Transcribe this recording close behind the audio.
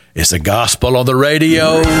It's a gospel on the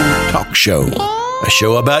radio talk show. A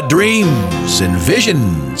show about dreams and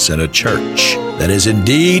visions and a church that is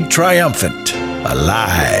indeed triumphant,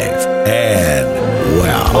 alive, and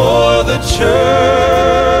well. For the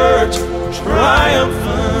church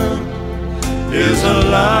triumphant is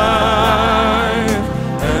alive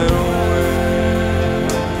and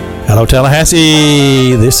well. Hello,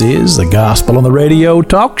 Tallahassee. This is the Gospel on the Radio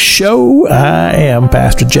talk show. I am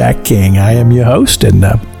Pastor Jack King. I am your host, and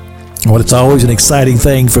it's always an exciting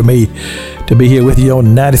thing for me to be here with you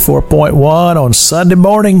on 94.1 on Sunday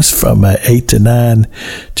mornings from 8 to 9,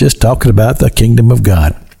 just talking about the kingdom of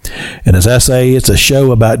God. And as I say, it's a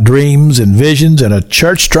show about dreams and visions and a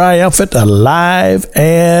church triumphant, alive,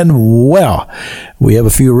 and well. We have a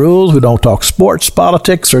few rules. We don't talk sports,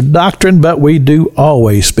 politics, or doctrine, but we do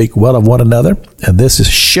always speak well of one another. And this is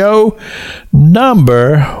show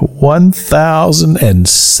number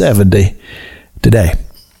 1070 today.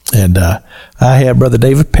 And I have Brother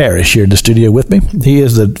David Parrish here in the studio with me. He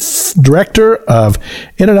is the director of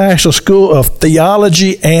International School of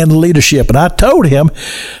Theology and Leadership. And I told him,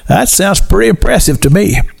 that sounds pretty impressive to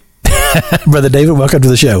me. Brother David, welcome to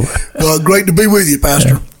the show. Great to be with you,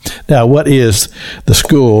 Pastor. Now, what is the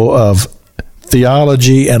School of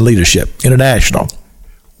Theology and Leadership International?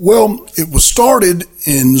 Well, it was started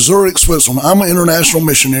in Zurich, Switzerland. I'm an international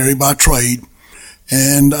missionary by trade.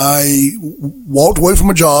 And I walked away from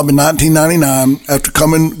a job in 1999 after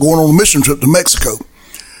going on a mission trip to Mexico.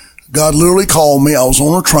 God literally called me. I was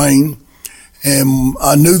on a train, and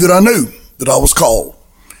I knew that I was called.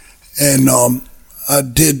 And I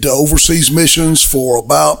did overseas missions for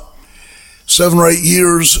about 7 or 8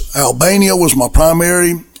 years. Albania was my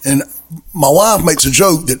primary, and my wife makes a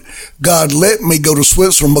joke that God let me go to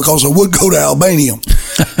Switzerland because I would go to Albania.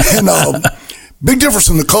 And big difference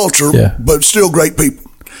in the culture, yeah, but still great people.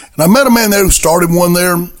 And I met a man there who started one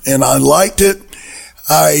there, and I liked it.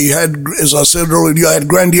 I had, as I said earlier, I had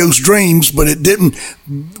grandiose dreams, but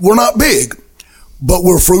we're not big, but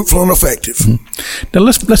we're fruitful and effective. Mm-hmm. Now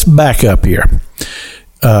let's back up here.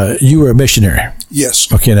 You were a missionary.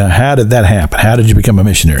 Yes. Okay, now how did that happen? How did you become a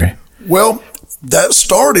missionary? Well, that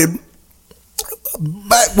started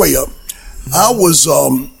back way up. I was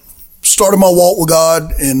started my walk with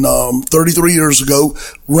God in 33 years ago,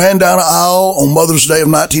 ran down an aisle on Mother's Day of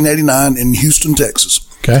 1989 in Houston, Texas.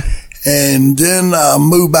 Okay. And then I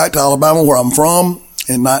moved back to Alabama, where I'm from,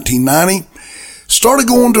 in 1990. Started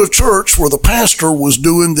going to a church where the pastor was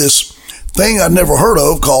doing this thing I'd never heard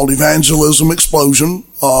of called Evangelism Explosion.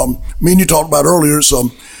 Me and you talked about earlier. It's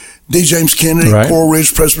D. James Kennedy, right. Coral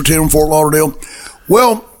Ridge Presbyterian, Fort Lauderdale.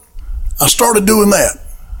 Well, I started doing that.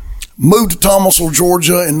 Moved to Thomasville,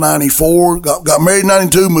 Georgia in 94, got married in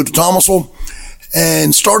 92, moved to Thomasville,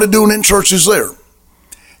 and started doing it in churches there.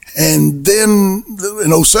 And then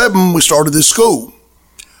in 07, we started this school.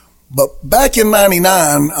 But back in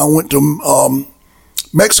 99, I went to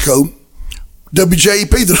Mexico,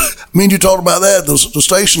 WJEP, you talked about that, the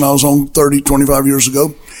station I was on 25 years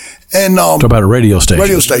ago. And talk about a radio station.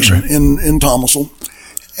 Radio station, right, in Thomasville.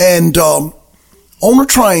 And on a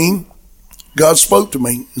train, God spoke to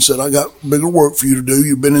me and said, I got bigger work for you to do.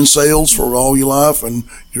 You've been in sales for all your life and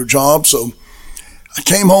your job. So I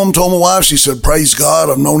came home, told my wife, she said, praise God,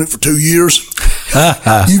 I've known it for 2 years.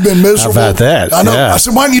 You've been miserable. How about that? I know. Yeah. I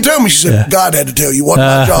said, why didn't you tell me? She said, yeah, God had to tell you. It wasn't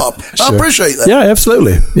my job. Sure. I appreciate that. Yeah,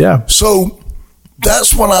 absolutely. Yeah. So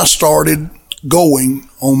that's when I started going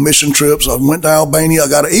on mission trips. I went to Albania. I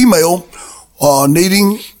got an email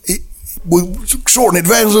needing, we shorten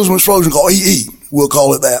Evangelism Explosion, called EE. We'll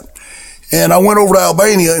call it that. And I went over to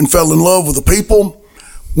Albania and fell in love with the people,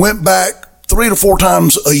 went back 3 to 4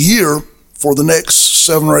 times a year for the next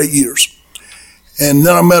 7 or 8 years. And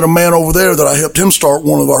then I met a man over there that I helped him start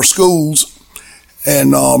one of our schools.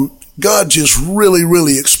 And God just really,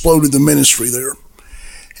 really exploded the ministry there.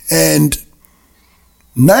 And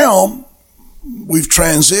now we've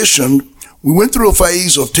transitioned. We went through a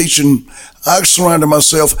phase of teaching. I surrounded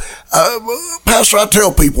myself. Pastor, I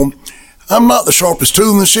tell people, I'm not the sharpest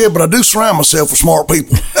tool in the shed, but I do surround myself with smart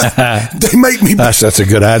people. They make me. That's a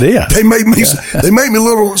good idea. They make me. Yeah. They make me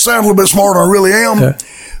sound a little bit smarter than I really am. Yeah.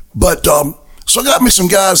 But so I got me some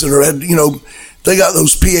guys that are, they got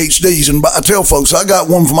those PhDs, and I tell folks I got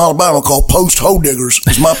one from Alabama called Post Hoe Diggers.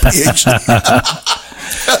 It's my PhD.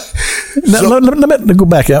 Now, let me go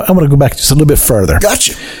back. I want to go back just a little bit further.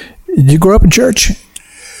 Gotcha. Did you grow up in church?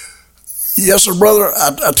 Yes, sir, brother.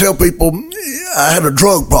 I tell people I had a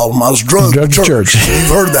drug problem. I was drugged to church. You've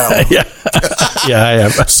heard that one. Yeah. Yeah, I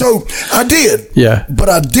have. So I did. Yeah. But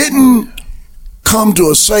I didn't come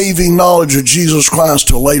to a saving knowledge of Jesus Christ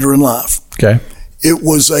till later in life. Okay. It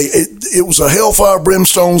was a hellfire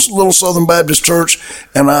brimstone's little Southern Baptist church,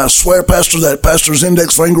 and I swear, Pastor, that pastor's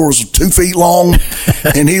index finger was 2 feet long,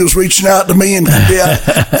 and he was reaching out to me, and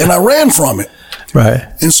I ran from it. Right.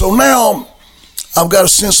 And so now I've got a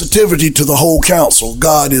sensitivity to the whole counsel.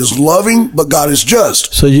 God is loving, but God is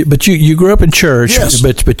just. So, you grew up in church, yes,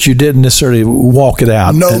 but you didn't necessarily walk it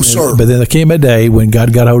out. No, sir. But then there came a day when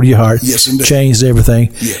God got hold of your heart, yes, indeed, changed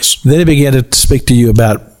everything. Yes. Then He began to speak to you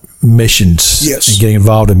about missions, yes, and getting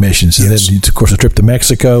involved in missions, and yes, then of course a trip to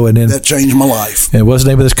Mexico, and then that changed my life. And what's the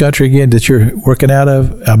name of this country again that you're working out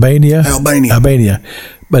of? Albania.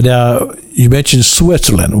 But now you mentioned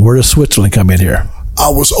Switzerland. Where does Switzerland come in here? I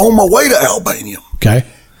was on my way to Albania. Okay.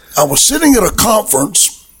 I was sitting at a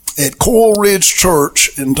conference at Coral Ridge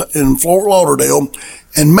Church in Fort Lauderdale,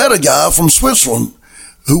 and met a guy from Switzerland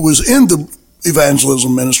who was in the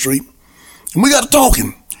evangelism ministry, and we got to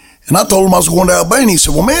talking. And I told him I was going to Albania. He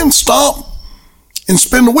said, well, man, stop and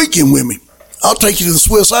spend the weekend with me. I'll take you to the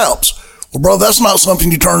Swiss Alps. Well, brother, that's not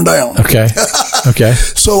something you turn down. Okay. Okay.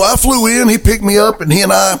 So I flew in, he picked me up, and he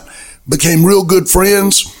and I became real good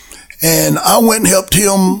friends. And I went and helped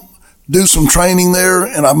him do some training there,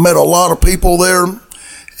 and I met a lot of people there.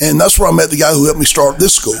 And that's where I met the guy who helped me start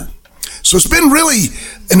this school. So it's been really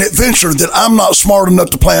an adventure that I'm not smart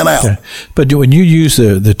enough to plan out. Okay. But when you use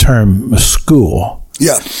the term school,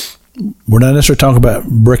 yeah, we're not necessarily talking about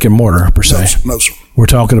brick and mortar per se. No, sir. We're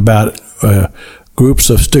talking about groups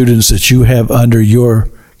of students that you have under your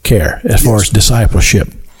care as far as discipleship.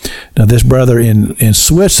 Now, this brother in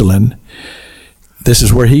Switzerland, this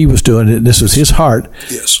is where he was doing it. This was his heart.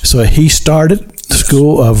 Yes. So he started the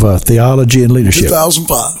School of Theology and Leadership.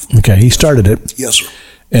 2005. Okay, he started it. Yes, sir.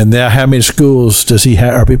 And now, how many schools does he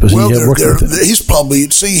have? Or people does he have working with him? He's probably,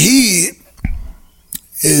 he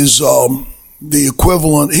is the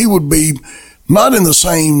equivalent. He would be not in the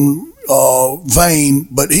same vein,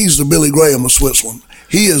 but he's the Billy Graham of Switzerland.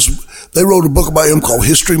 He is. They wrote a book about him called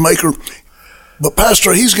History Maker. But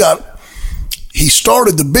Pastor, he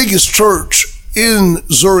started the biggest church in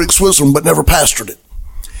Zurich, Switzerland, but never pastored it.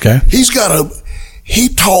 Okay. He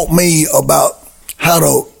taught me about how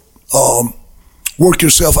to work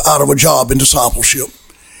yourself out of a job in discipleship.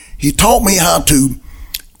 He taught me how to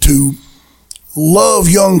love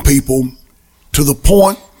young people to the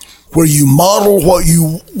point where you model what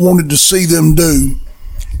you wanted to see them do,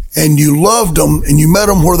 and you loved them, and you met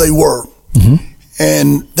them where they were. Mm-hmm.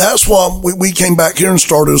 And that's why we came back here and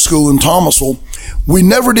started a school in Thomasville. We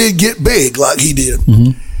never did get big like he did.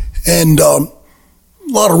 Mm-hmm. And a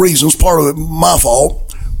lot of reasons, part of it my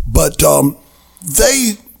fault, but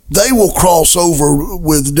they will cross over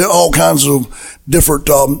with all kinds of different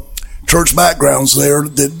church backgrounds there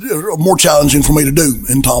that are more challenging for me to do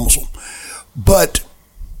in Thomasville. But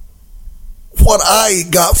what I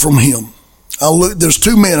got from him, there's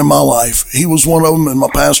two men in my life. He was one of them, and my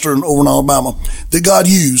pastor over in Alabama, that God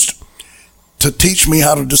used to teach me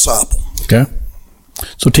how to disciple. Okay.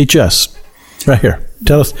 So teach us right here.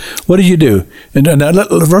 Tell us, what do you do? And now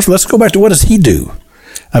first, let's go back to what does he do?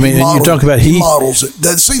 I mean, you talk about he models it.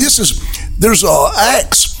 There's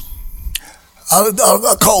Acts.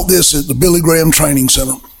 I called this at the Billy Graham Training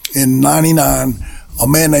Center in '99. A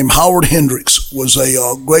man named Howard Hendricks was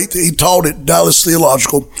he taught at Dallas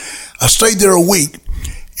Theological. I stayed there a week,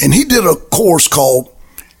 and he did a course called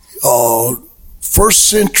First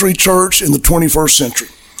Century Church in the 21st Century.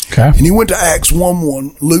 Okay. And he went to Acts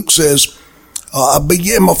 1:1. Luke says, I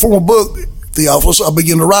began my former book, Theophilus, I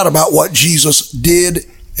began to write about what Jesus did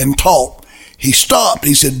and taught. He stopped.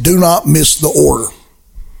 He said, do not miss the order.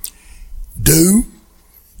 Do,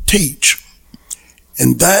 teach.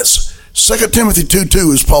 And that's 2 Timothy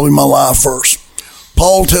 2:2 is probably my life verse.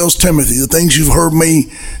 Paul tells Timothy, the things you've heard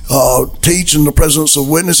me teach in the presence of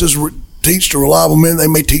witnesses, teach to reliable men, they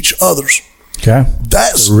may teach others. Okay.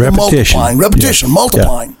 That's repetition.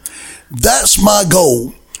 Multiplying. Yeah. That's my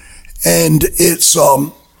goal. And it's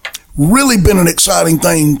really been an exciting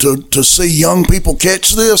thing to see young people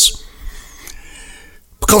catch this,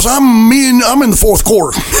 because I'm in the fourth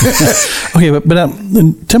quarter. Okay, but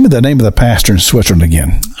tell me the name of the pastor in Switzerland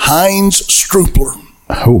again. Heinz Strupler.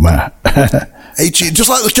 Oh my! Just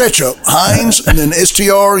like the ketchup, Heinz, and then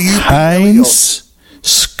STRU. Heinz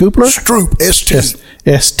Scoopler. Stroop.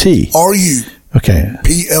 STRU. Okay.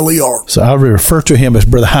 PLER. So I'll refer to him as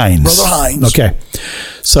Brother Heinz. Brother Heinz. Okay.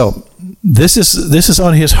 So this is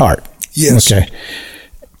on his heart. Yes. Okay.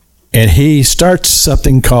 And he starts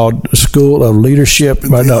something called School of Leadership,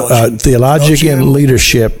 Theology and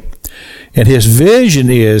Leadership. And his vision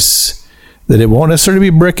is that it won't necessarily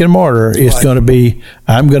be brick and mortar. It's going to be,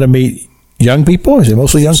 I'm going to meet young people. Is it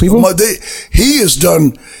mostly young people? He has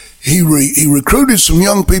done, he recruited some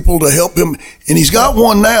young people to help him, and he's got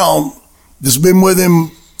one now that's been with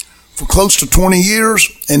him for close to 20 years,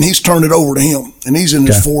 and he's turned it over to him, and he's in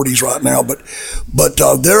his 40s right now. But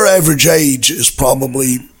their average age is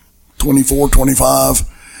probably 24, 25,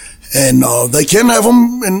 and they can have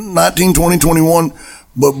them in 19, 20, 21,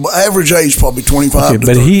 but average age probably 25.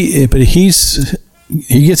 Okay, but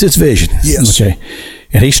he gets his vision. Yes. Okay,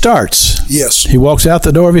 and he starts. Yes. He walks out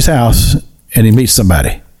the door of his house and he meets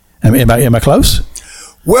somebody. I mean, am I close?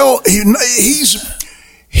 Well, he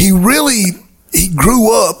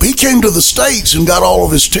grew up. He came to the States and got all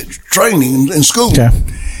of his training in school. Okay.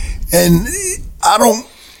 And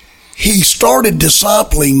he started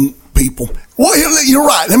discipling people. Well, you're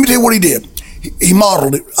right. Let me tell you what he did. He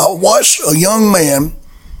modeled it. I watched a young man,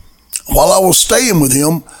 while I was staying with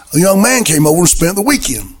him, a young man came over and spent the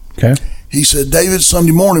weekend. Okay. He said, David,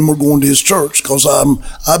 Sunday morning we're going to his church because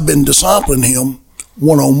I've been discipling him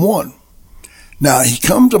one-on-one. Now, he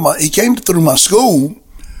came through my school,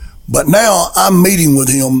 but now I'm meeting with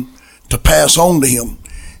him to pass on to him.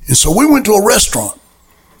 And so we went to a restaurant,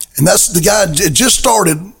 and that's the guy that just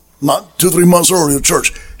started not 2-3 months earlier. The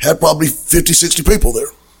church had probably 50, 60 people there.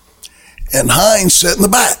 And Hines sat in the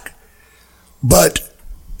back. But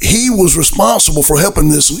he was responsible for helping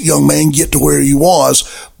this young man get to where he was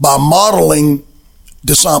by modeling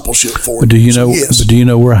discipleship for him. But do you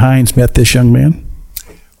know where Hines met this young man?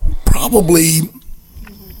 Probably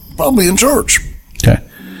in church. Okay.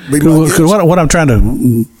 What I'm trying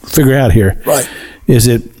to figure out here, right, is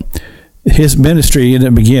it his ministry in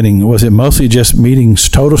the beginning, was it mostly just meeting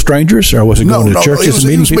total strangers, or was it going to churches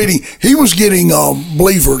and meeting people? He was getting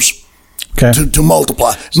believers to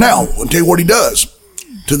multiply. Now, I'll tell you what he does.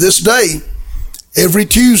 To this day, every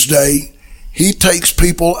Tuesday, he takes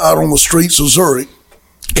people out on the streets of Zurich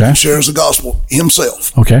and shares the gospel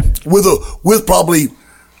himself. Okay. With probably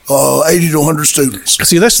 80 to 100 students.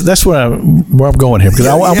 See, that's where I'm going here, because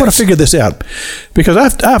I want to figure this out, because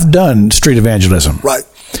I've done street evangelism. Right.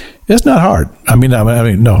 It's not hard. I mean,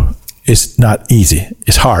 no, it's not easy.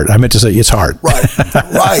 It's hard. I meant to say it's hard. Right.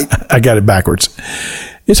 Right. I got it backwards.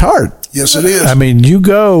 It's hard. Yes, it is. I mean, you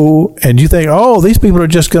go and you think, oh, these people are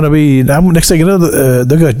just going to be, next thing you know,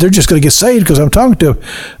 they're just going to get saved because I'm talking to them.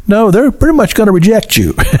 No, they're pretty much going to reject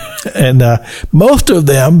you. And most of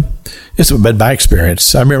them, it's been my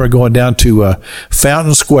experience. I remember going down to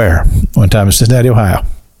Fountain Square one time in Cincinnati, Ohio.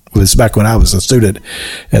 Well, it's back when I was a student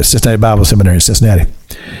at Cincinnati Bible Seminary in Cincinnati.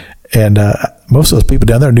 And most of those people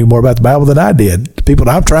down there knew more about the Bible than I did. The people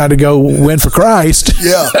I'm trying to go win for Christ.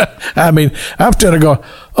 Yeah. I mean, I'm trying to go,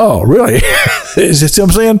 oh, really? Is this what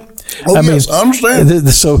I'm saying? Oh, yes, I understand.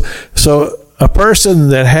 So a person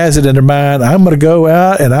that has it in their mind, I'm going to go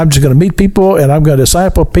out and I'm just going to meet people and I'm going to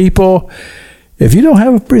disciple people. If you don't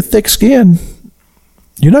have a pretty thick skin,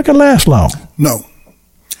 you're not going to last long. No.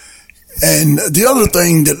 And the other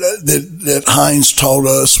thing that Hines taught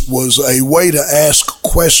us was a way to ask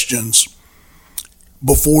questions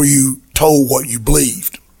before you told what you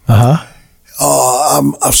believed.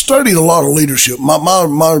 I've studied a lot of leadership. My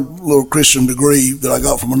little Christian degree that I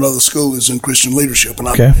got from another school is in Christian leadership. And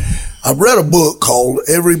I've read a book called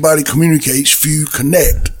Everybody Communicates, Few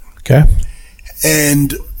Connect. Okay.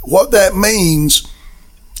 And what that means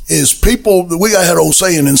is people, we got had old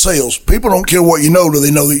saying in sales, people don't care what you know till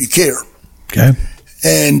they know that you care. Okay.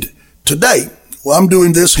 And today, I'm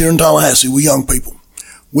doing this here in Tallahassee with young people.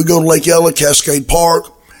 We go to Lake Ella, Cascade Park,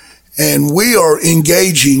 and we are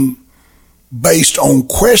engaging based on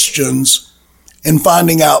questions and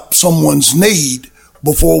finding out someone's need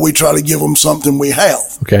before we try to give them something we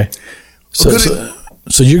have. Okay.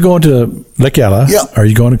 So you're going to Lake Ella, yeah. Or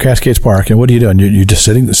you going to Cascades Park, and what are you doing? You're just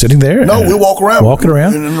sitting there? No, we walk around. Walking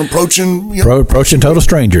around? And approaching. Approaching total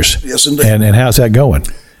strangers. Yes, indeed. And how's that going?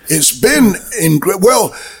 It's been,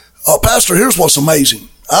 Pastor, here's what's amazing.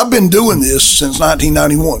 I've been doing this since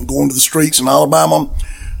 1991, going to the streets in Alabama,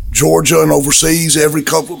 Georgia, and overseas, every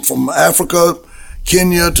couple from Africa,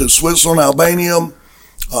 Kenya to Switzerland, Albania,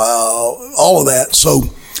 all of that. So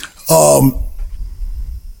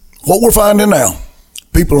what we're finding now,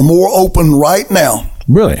 people are more open right now.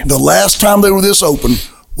 Really? The last time they were this open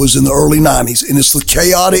was in the early 90s, and it's the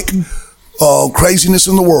chaotic craziness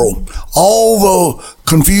in the world. All the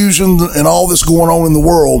confusion and all this going on in the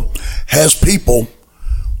world has people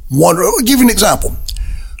wonder. I'll give you an example.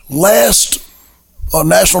 Last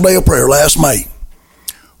National Day of Prayer, last May,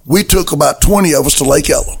 we took about 20 of us to Lake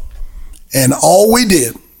Ella, and all we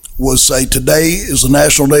did was say, today is the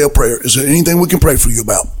National Day of Prayer. Is there anything we can pray for you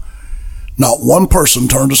about? Not one person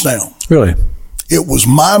turned us down. Really? It was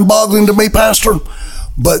mind-boggling to me, Pastor.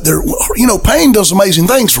 But pain does amazing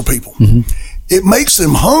things for people. Mm-hmm. it makes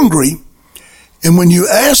them hungry. And when you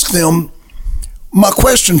ask them, my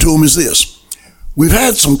question to them is this: we've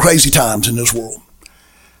had some crazy times in this world.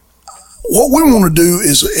 What we want to do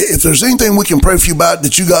is, if there's anything we can pray for you about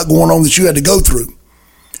that you got going on that you had to go through,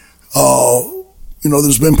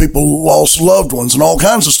 there's been people lost loved ones and all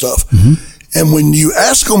kinds of stuff. Mm-hmm. And when you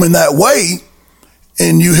ask them in that way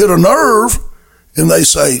and you hit a nerve and they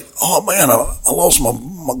say, oh man, I lost my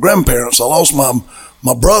grandparents, I lost my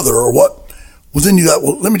brother or what, well then you got,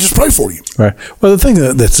 well, let me just pray for you. Right. Well, the thing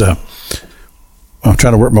that's I'm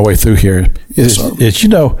trying to work my way through here is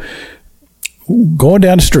going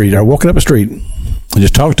down the street or walking up a street and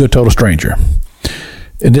just talking to a total stranger.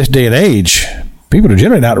 In this day and age, people are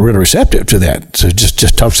generally not really receptive to that. So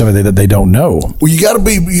just talk to somebody that they don't know.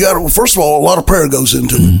 Well, first of all, a lot of prayer goes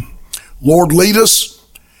into it. Lord, lead us.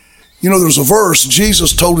 There's a verse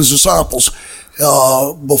Jesus told his disciples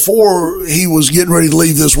before he was getting ready to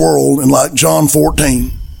leave this world in like John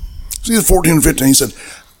 14. It's either 14 or 15. He said,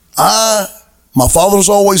 my Father's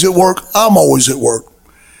always at work. I'm always at work.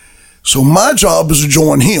 So my job is to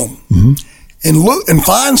join him and look and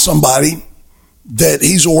find somebody that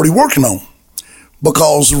he's already working on.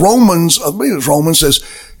 Because Romans says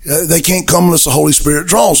they can't come unless the Holy Spirit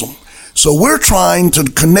draws them. So we're trying to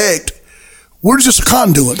connect. We're just a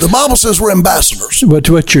conduit. The Bible says we're ambassadors. But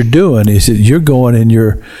what you're doing is that you're going and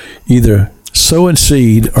you're either sowing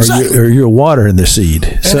seed or you're watering the seed.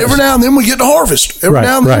 And every now and then we get to harvest. Every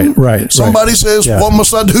now and then somebody says, what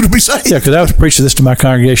must I do to be saved? Yeah, because I was preaching this to my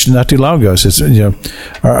congregation not too long ago. It says,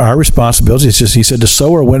 our responsibility is just, he said, the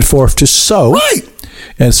sower went forth to sow. Right.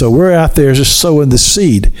 And so we're out there just sowing the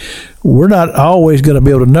seed. We're not always going to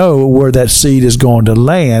be able to know where that seed is going to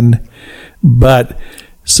land, but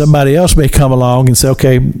somebody else may come along and say,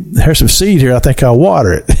 okay, there's some seed here. I think I'll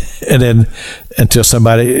water it. And then until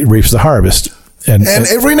somebody reaps the harvest. And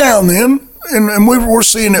every now and then, and we're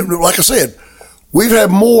seeing it, like I said, we've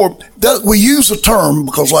had more. We use the term,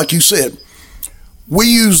 because like you said, we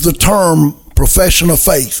use the term profession of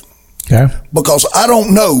faith. Okay. Because I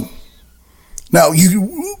don't know. Now,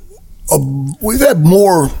 we've had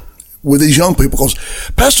more with these young people because,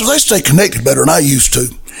 Pastor, they stay connected better than I used to.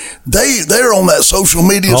 They're on that social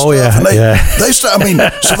media stuff. And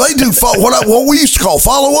so they do what we used to call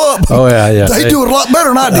follow up. Oh, yeah. They do it a lot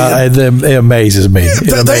better than I did. It amazes me.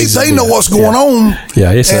 They know what's going on.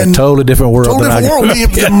 Yeah, it's a totally different world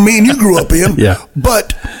than me and you grew up in. Yeah.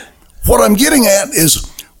 But what I'm getting at is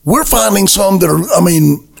we're finding some that are,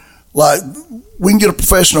 we can get a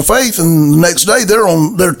profession of faith, and the next day they're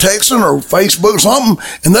texting or Facebook or something,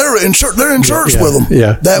 and they're in church with them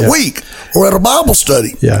that week or at a Bible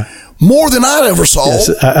study. Yeah, more than I ever saw. Yes,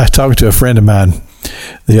 I talked to a friend of mine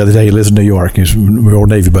the other day. He lives in New York. We're old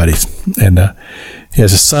Navy buddies, and he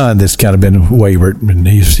has a son that's kind of been wayward. And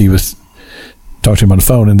he was talking to him on the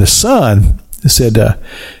phone, and the son said, talk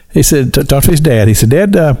to his dad. He said,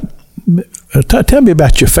 Dad, tell me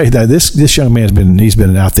about your faith. Now, this young man's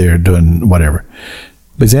been out there doing whatever,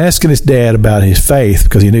 but he's asking his dad about his faith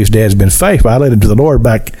because he knew his dad's been faithful. I led him to the Lord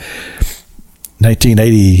back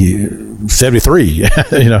 1973,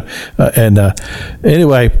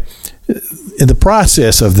 anyway, in the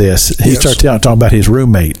process of this, he started talking about his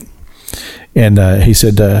roommate, and he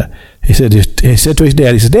said to his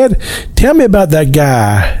dad, he said, Dad, tell me about that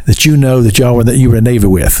guy that you know that you were in the Navy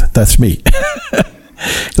with. That's me.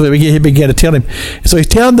 So he began to tell him. So he's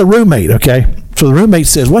telling the roommate, okay? So the roommate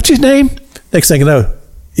says, what's his name? Next thing you know,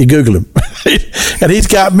 you Google him. And he's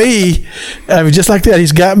got me, just like that,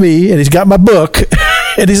 he's got me, and he's got my book.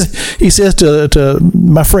 And he says to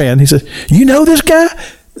my friend, he says, you know this guy?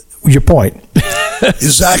 Your point.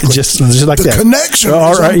 Exactly. just like the that. The connection.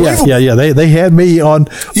 All right. Yeah. They had me on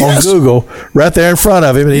Google right there in front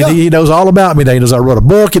of him, and he knows all about me. He knows I wrote a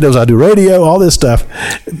book. He knows I do radio, all this stuff.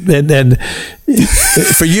 And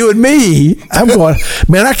for you and me, I'm going,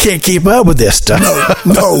 man, I can't keep up with this stuff.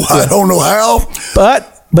 No, I don't know how.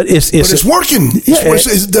 But it's working. Yeah,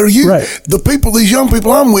 the people, these young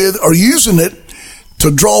people I'm with, are using it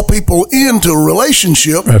to draw people into a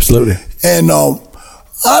relationship. Absolutely. And I'll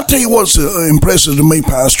tell you what's impressive to me,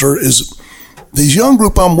 Pastor, is these young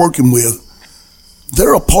group I'm working with,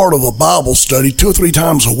 they're a part of a Bible study 2 or 3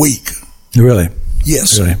 times a week. Really?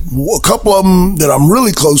 Yes. Really? A couple of them that I'm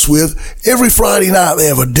really close with, every Friday night they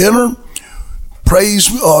have a dinner, praise,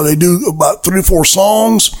 they do about 3 or 4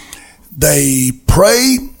 songs, they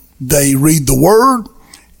pray, they read the Word,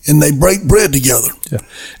 and they break bread together. Yeah.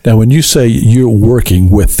 Now, when you say you're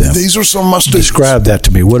working with them, these are some of my students. Describe that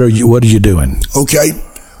to me. What are you doing? Okay.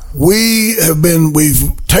 We've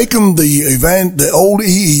taken the old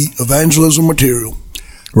EE evangelism material,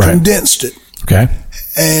 condensed it,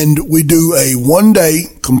 and we do a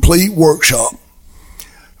 1-day complete workshop.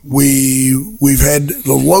 We've had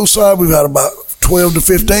the low side, we've had about 12 to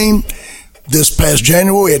 15. This past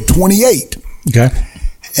January, we had 28. Okay.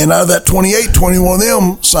 And out of that 28, 21 of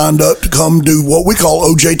them signed up to come do what we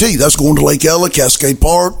call OJT. That's going to Lake Ella, Cascade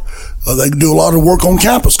Park. They do a lot of work on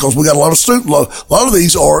campus because we got a lot of students. A lot of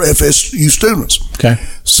these are FSU students. Okay.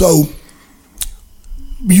 So,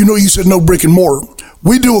 you said no brick and mortar.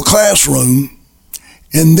 We do a classroom,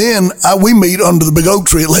 and then we meet under the big oak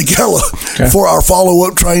tree at Lake Ella for our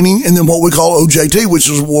follow-up training, and then what we call OJT, which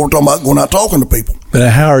is what we're talking about, going out talking to people. But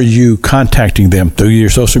how are you contacting them? Through your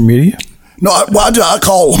social media? No, I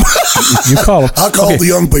call them. You call them? I call the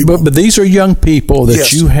young people. But these are young people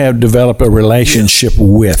that you have developed a relationship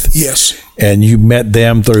with. Yes. And you met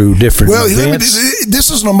them through different events. This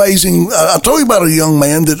is an amazing, I told you about a young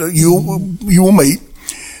man that you will meet.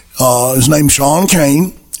 His name's Sean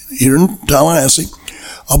Kane here in Tallahassee.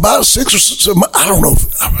 About 6 or 7, I don't know.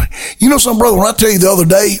 Something, brother, when I tell you the other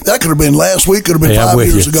day, that could have been last week, could have been 5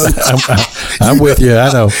 years ago. I'm with you.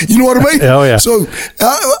 I know. You know what I mean? Oh, yeah. So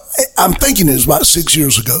I'm thinking it was about 6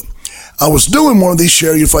 years ago. I was doing one of these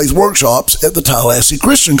Share Your Faith workshops at the Tallahassee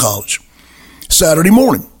Christian College Saturday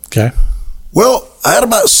morning. Okay. Well, I had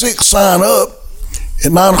about 6 sign up.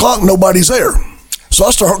 At 9 o'clock, nobody's there. So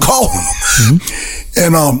I started calling them. Mm-hmm.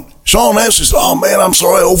 And Sean asked me, "Oh, man, I'm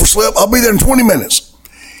sorry I overslept. I'll be there in 20 minutes.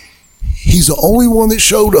 He's the only one that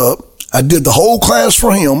showed up. I did the whole class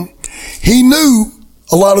for him. He knew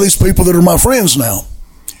a lot of these people that are my friends now.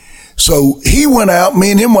 So he went out,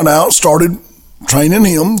 me and him went out, started training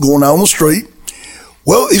him, going out on the street.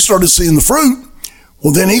 Well, he started seeing the fruit.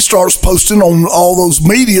 Well, then he starts posting on all those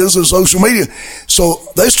medias and social media. So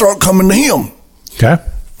they start coming to him. Okay.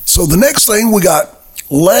 So the next thing we got,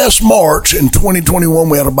 last March in 2021,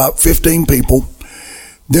 we had about 15 people.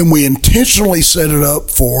 Then we intentionally set it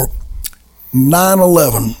up for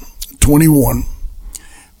 9/11/21.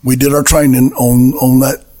 We did our training on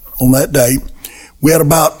that day. We had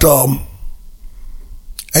about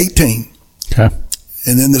 18. Okay.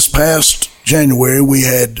 And then this past January, we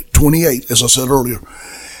had 28, as I said earlier.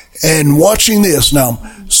 And watching this, now,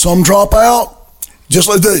 some drop out. Just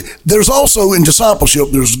like there's also in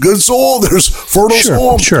discipleship, there's good soil, there's fertile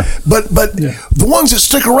soil. Sure. But the ones that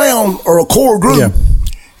stick around are a core group. Yeah.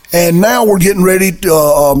 And now we're getting ready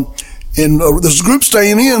to, there's a group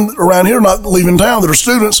staying in around here, not leaving town, that are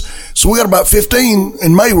students. So we got about 15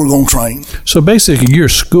 in May we're going to train. So basically your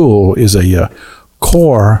school is a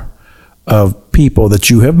core of people that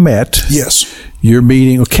you have met. Yes. You're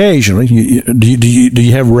meeting occasionally. Do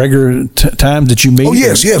you have regular times that you meet? Oh,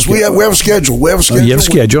 yes. We have a schedule. You have a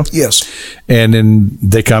schedule? Yes. And then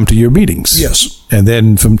they come to your meetings? Yes. And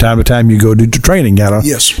then from time to time you go to training out.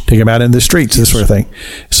 Yes. Take them out in the streets, this sort of thing.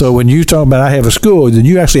 So when you talk about I have a school, then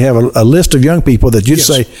you actually have a list of young people that you'd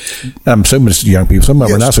say, I'm assuming it's young people, some of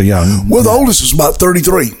them are not so young. Well, the oldest is about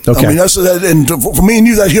 33. Okay. I mean, and for me and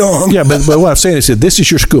you, that's young. Yeah, but what I'm saying is that this is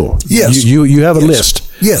your school. Yes. You have a list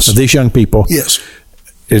of these young people. Yes.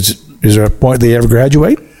 Is there a point they ever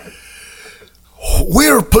graduate?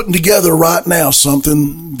 We're putting together right now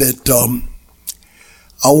something that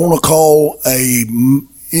I want to call a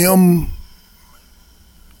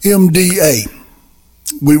MDA.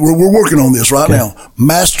 We're working on this right now.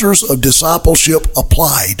 Masters of Discipleship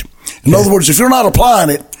Applied. In other words, if you're not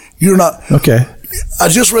applying it, you're not. Okay. I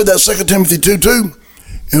just read that 2 Timothy 2:2.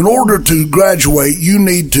 In order to graduate, you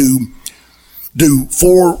need to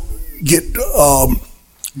get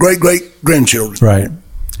great-great-grandchildren. Right.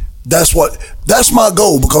 That's my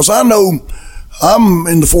goal, because I know I'm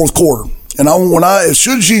in the fourth quarter, and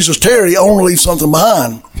should Jesus tarry, I want to leave something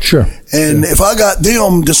behind. Sure. And if I got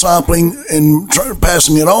them discipling and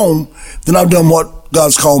passing it on, then I've done what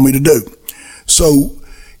God's called me to do. So,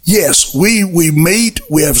 yes, we meet,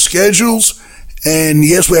 we have schedules, and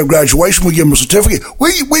yes, we have graduation. We give them a certificate.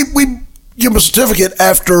 We give them a certificate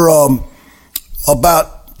after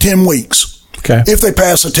about 10 weeks. Okay. If they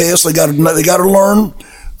pass a test, they got to learn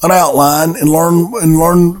an outline and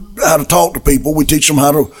learn how to talk to people. We teach them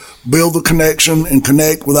how to build the connection and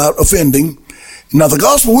connect without offending. Now, the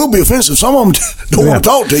gospel will be offensive. Some of them don't want to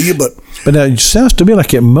talk to you, but it sounds to me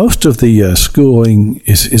like most of the schooling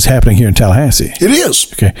is happening here in Tallahassee. It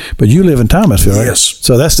is. Okay, but you live in Thomasville, right? Yes.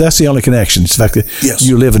 So that's the only connection. It's the fact that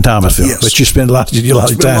you live in Thomasville, but you spend a lot of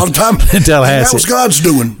time in Tallahassee. That was God's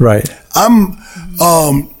doing, right?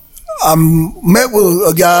 I met with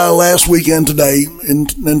a guy last weekend today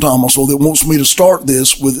in Thomasville that wants me to start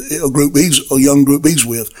this with a young group he's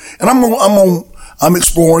with, and I'm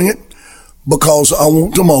exploring it because I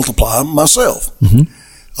want to multiply myself. Mm-hmm.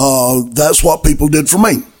 That's what people did for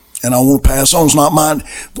me. and I want to pass on. It's not mine.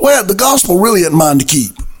 Well, the gospel really isn't mine to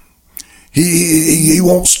keep.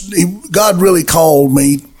 God really called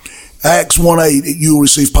me. Acts 1:8, you'll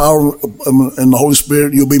receive power and the Holy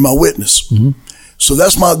Spirit, you'll be my witness. Mm-hmm. So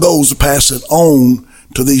that's my goal, is to pass it on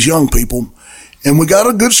to these young people. And we got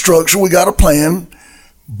a good structure, we got a plan,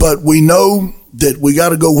 but we know that we got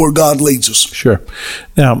to go where God leads us. Sure.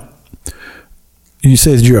 Now, you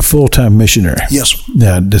said you're a full-time missionary. Yes.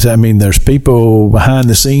 Now, does that mean there's people behind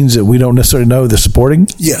the scenes that we don't necessarily know that's supporting?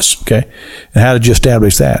 Yes. Okay. And how did you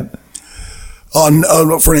establish that?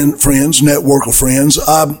 Friends, network of friends.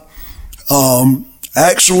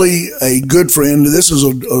 Actually, a good friend, this is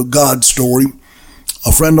a God story.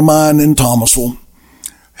 A friend of mine in Thomasville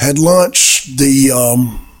had lunch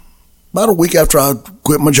about a week after I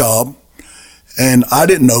quit my job, and I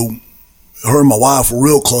didn't know. Her and my wife were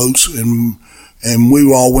real close, and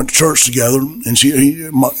we all went to church together. And it's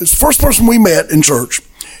the first person we met in church.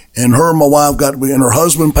 And her and my wife and her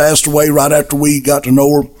husband passed away right after we got to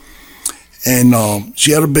know her. And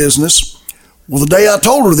she had a business. Well, the day I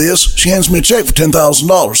told her this, she hands me a check for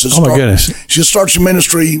 $10,000. Oh, my goodness. She starts your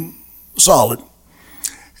ministry solid.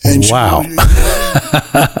 And wow.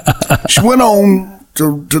 She went on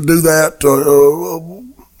to do that,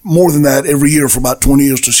 more than that, every year for about 20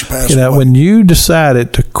 years till she passed away. Now, when you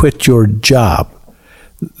decided to quit your job,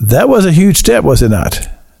 that was a huge step, was it not?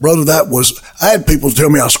 Brother, I had people tell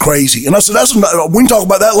me I was crazy. And I said, we can talk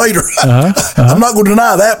about that later. I'm not going to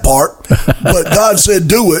deny that part. But God said,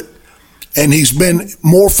 do it. And he's been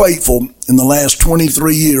more faithful in the last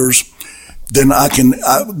 23 years than I can.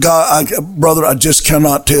 Brother, I just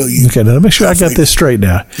cannot tell you. Okay, now let me make sure I got this straight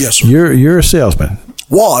now. Yes, sir. You're a salesman.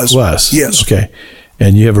 Was. Yes. Okay.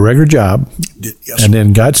 And you have a regular job. Yes. And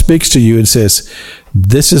then God speaks to you and says,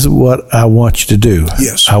 this is what I want you to do.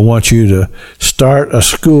 Yes. I want you to start a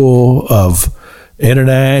school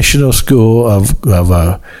international school of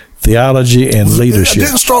theology and leadership. I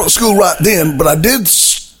didn't start the school right then, but I did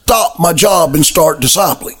stop my job and start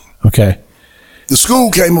discipling. Okay. The school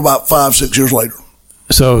came about 5-6 years later.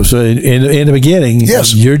 So in the beginning,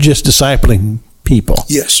 yes, you're just discipling people.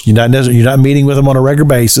 Yes. You're not meeting with them on a regular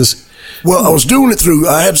basis. Well, I was doing it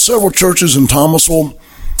I had several churches in Thomasville,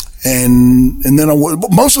 and then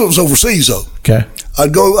most of it was overseas though. Okay.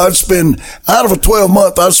 I'd spend, out of a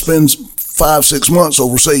 12-month, I'd spend 5-6 months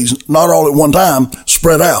overseas, not all at one time,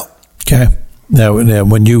 spread out. Okay. Now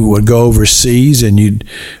when you would go overseas and you'd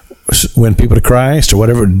win people to Christ or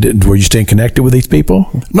whatever, were you staying connected with these people?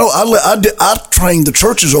 No, I trained the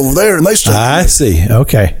churches over there, and they stayed. I see.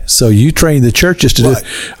 Okay, so you trained the churches to do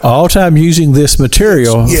all time using this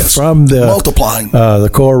material from the multiplying the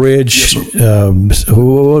Coral Ridge. Yes,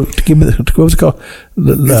 what was it called?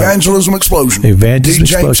 Evangelism Explosion. Evangelism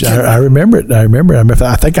Explosion. I remember it.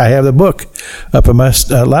 I think I have the book up in my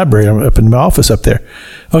library, up in my office up there.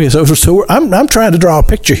 Okay, so I'm trying to draw a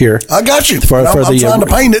picture here. I got you. I'm trying to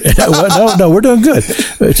paint it. No, we're doing good.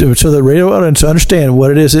 So the radio audience understand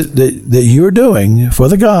what it is that you're doing for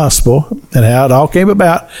the gospel and how it all came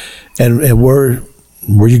about, and where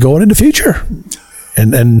you're going in the future.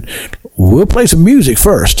 And we'll play some music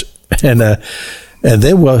first, and then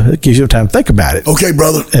it gives you time to think about it. Okay,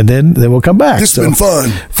 brother. And then we'll come back. It's been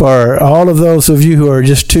fun. For all of those of you who are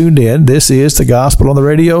just tuned in, this is the Gospel on the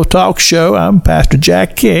Radio talk show. I'm Pastor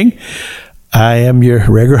Jack King. I am your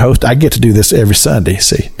regular host. I get to do this every Sunday.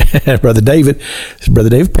 See, Brother David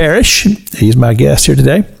Parrish. He's my guest here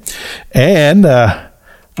today. And I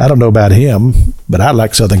don't know about him, but I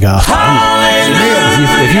like Southern Gospel.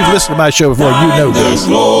 If you've listened to my show before, you know this.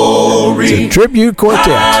 It's a tribute quartet.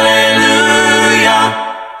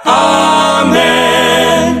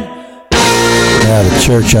 Amen. Now the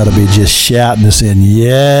church ought to be just shouting this in.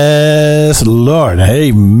 Yes, Lord.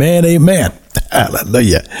 Amen, amen.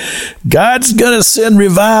 Hallelujah. God's going to send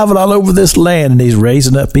revival all over this land, and he's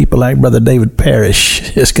raising up people like Brother David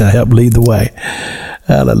Parrish. It's going to help lead the way.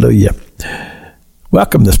 Hallelujah.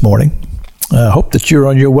 Welcome this morning. I hope that you're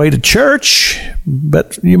on your way to church,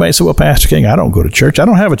 but you may say, well, Pastor King, I don't go to church. I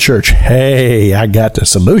don't have a church. Hey, I got the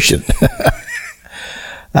solution.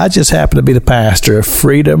 I just happen to be the pastor of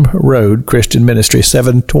Freedom Road Christian Ministry,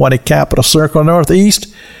 720 Capitol Circle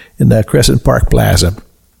Northeast in the Crescent Park Plaza.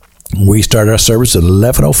 We start our service at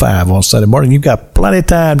 11:05 on Sunday morning. You've got plenty of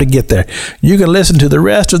time to get there. You can listen to the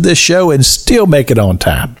rest of this show and still make it on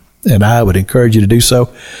time, and I would encourage you to do so.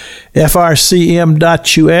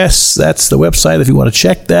 frcm.us, that's the website if you want to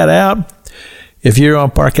check that out. If you're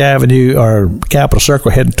on Park Avenue or Capitol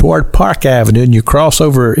Circle heading toward Park Avenue and you cross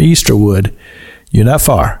over Easterwood, you're not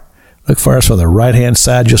far. Look for us on the right-hand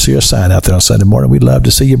side. You'll see a sign out there on Sunday morning. We'd love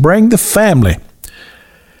to see you. Bring the family.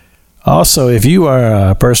 Also, if you are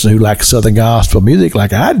a person who likes Southern gospel music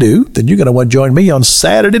like I do, then you're going to want to join me on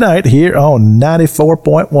Saturday night here on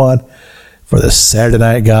 94.1 for the Saturday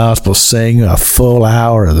Night Gospel Sing, a full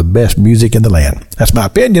hour of the best music in the land. That's my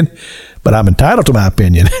opinion, but I'm entitled to my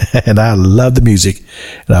opinion, and I love the music,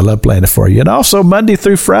 and I love playing it for you. And also Monday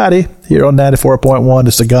through Friday here on 94.1,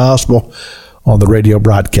 it's the gospel on the radio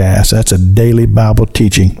broadcast. That's a daily Bible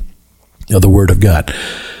teaching of the Word of God.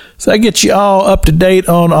 So I get you all up to date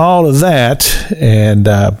on all of that, and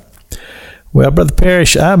well, Brother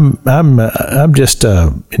Parrish, I'm just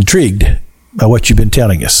intrigued by what you've been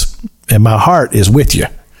telling us, and my heart is with you,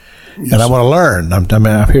 yes, and I want to learn. I'm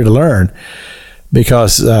here to learn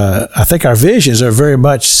because I think our visions are very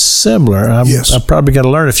much similar. I'm probably going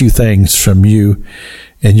to learn a few things from you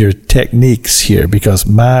and your techniques here because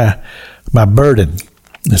my burden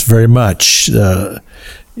is very much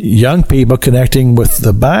young people connecting with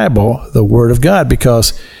the Bible, the Word of God,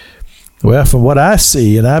 because, well, from what I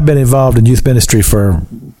see, and I've been involved in youth ministry for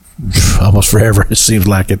almost forever, it seems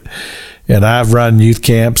like it, and I've run youth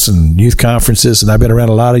camps and youth conferences, and I've been around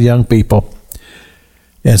a lot of young people,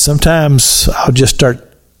 and sometimes I'll just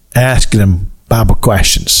start asking them Bible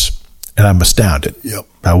questions, and I'm astounded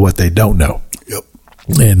by what they don't know.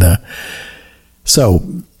 And so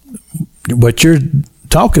what you're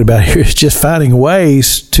talking about here is just finding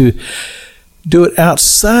ways to do it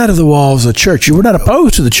outside of the walls of the church. You were not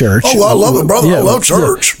opposed to the church. Oh, I love it, brother. I love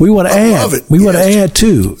church. We want to add. Love it. We want to add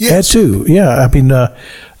too. Add too. Yeah. I mean,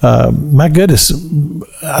 my goodness,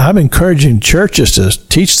 I'm encouraging churches to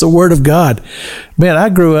teach the Word of God. Man, I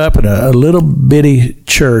grew up in a little bitty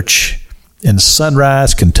church in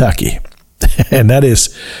Sunrise, Kentucky, and that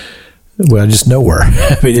is, well, just nowhere.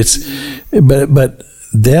 I mean, it's, but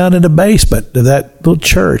down in the basement of that little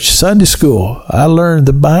church, Sunday school, I learned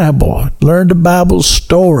the Bible, learned the Bible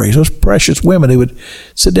stories. Those precious women who would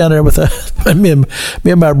sit down there with us. Me and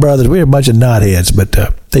my brothers, we were a bunch of knotheads, but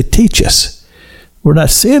they teach us. We're not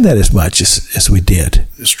seeing that as much as we did.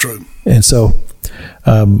 It's true. And so,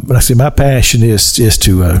 but I see my passion is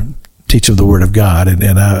to teach them the Word of God,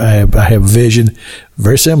 and I have a vision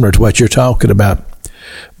very similar to what you're talking about.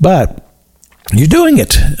 But you're doing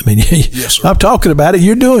it. I mean, yes, sir. I'm talking about it.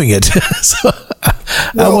 You're doing it. So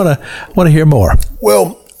I want to hear more.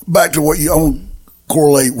 Well, back to what you want to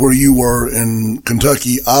correlate where you were in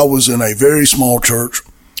Kentucky. I was in a very small church,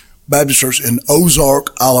 Baptist church in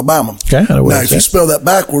Ozark, Alabama. Okay. Now, if you spell that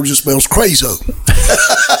backwards, it spells Crazo.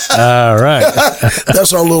 All right.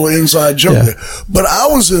 That's our little inside joke there. But I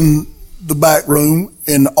was in the back room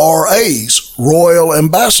in RAs, Royal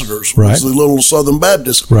Ambassadors, right, was the little Southern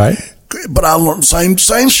Baptist. Right. But I learned the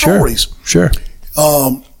same stories. Sure.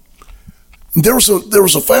 There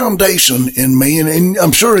was a foundation in me, and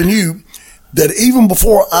I'm sure in you, that even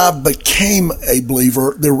before I became a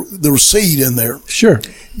believer, there was seed in there. Sure.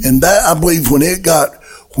 And that, I believe, when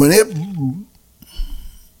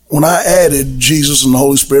I added Jesus and the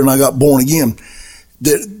Holy Spirit and I got born again,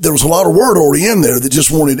 there was a lot of word already in there that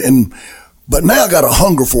just wanted, but now I got a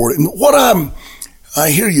hunger for it. And what I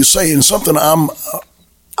hear you saying something,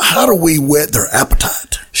 how do we whet their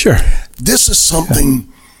appetite? Sure. This is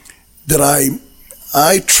something that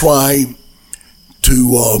I try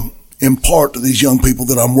to impart to these young people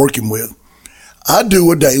that I'm working with. I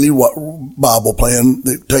do a daily Bible plan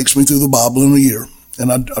that takes me through the Bible in a year,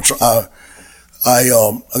 and I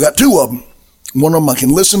got two of them. One of them I can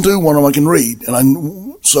listen to, one of them I can read,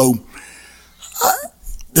 and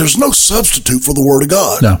there's no substitute for the Word of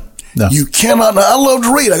God. No. You cannot. Now, I love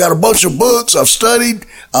to read. I got a bunch of books I've studied.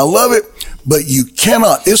 I love it, but you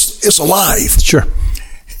cannot. It's alive. Sure.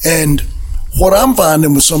 And what I'm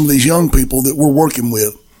finding with some of these young people that we're working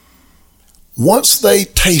with, once they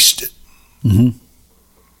taste it and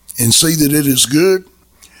see that it is good,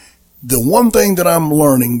 the one thing that I'm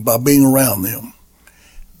learning by being around them,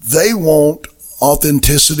 they want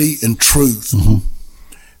authenticity and truth.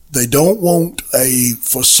 They don't want a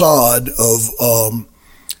facade of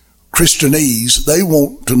Christianese. They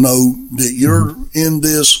want to know that you're in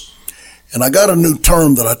this. And I got a new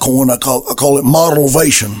term that I coined. I call it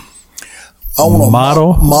modelvation. I want a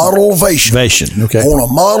modelvation. Okay. I want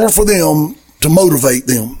a model for them to motivate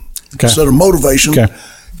them instead of motivation. Okay.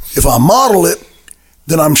 If I model it,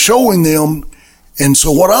 then I'm showing them. And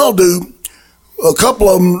so what I'll do, a couple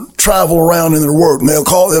of them travel around in their work, and they'll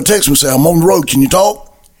text me and say, I'm on the road. Can you talk?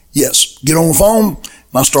 Yes. Get on the phone,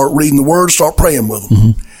 and I start reading the Word, start praying with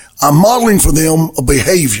them. I'm modeling for them a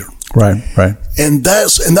behavior. Right. And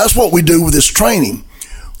that's what we do with this training.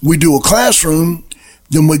 We do a classroom,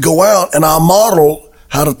 then we go out and I model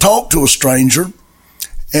how to talk to a stranger,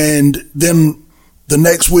 and then the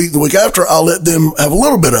next week, the week after, I'll let them have a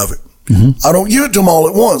little bit of it. Mm-hmm. I don't give it to them all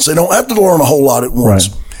at once. They don't have to learn a whole lot at once.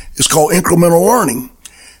 Right. It's called incremental learning.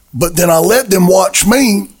 But then I let them watch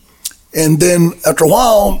me, and then after a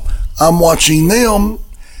while, I'm watching them,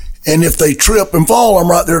 and if they trip and fall, I'm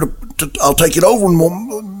right there I'll take it over,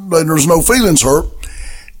 and there's no feelings hurt.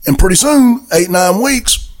 And pretty soon, 8-9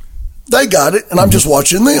 weeks, they got it, and I'm just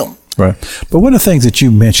watching them. Right. But one of the things that you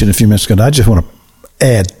mentioned a few minutes ago, I just want to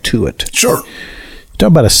add to it. Sure. You talk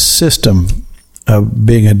about a system of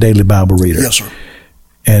being a daily Bible reader. Yes, sir.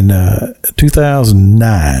 And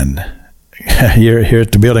 2009, here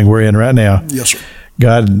at the building we're in right now. Yes, sir.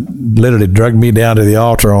 God literally dragged me down to the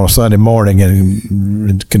altar on a Sunday morning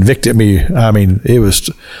and convicted me. I mean, it was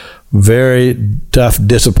very tough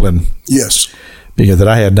discipline. Yes. Because that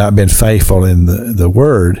I had not been faithful in the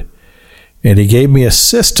Word. And He gave me a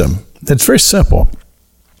system that's very simple.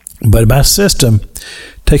 But my system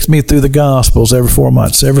takes me through the Gospels every 4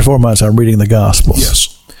 months. Every 4 months I'm reading the Gospels.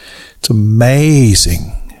 Yes. It's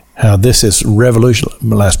amazing how this has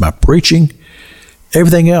revolutionized my preaching,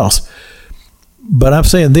 everything else. But I'm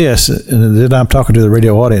saying this, and then I'm talking to the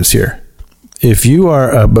radio audience here. If you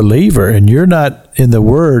are a believer and you're not in the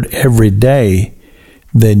Word every day,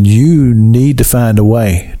 then you need to find a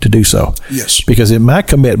way to do so. Yes. Because in my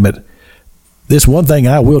commitment, this one thing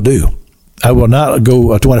I will do. I will not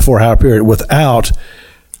go a 24-hour period without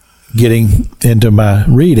getting into my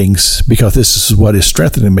readings, because this is what is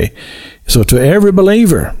strengthening me. So to every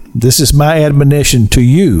believer, this is my admonition to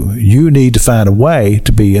you. You need to find a way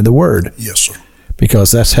to be in the Word. Yes, sir.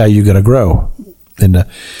 Because that's how you're going to grow in the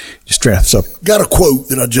strength. So, got a quote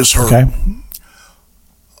that I just heard. Okay.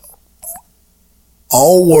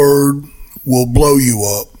 All word will blow you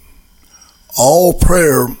up. All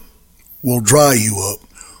prayer will dry you up.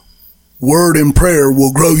 Word and prayer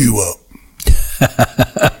will grow you up.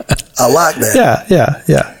 I like that.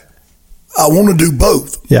 Yeah. I want to do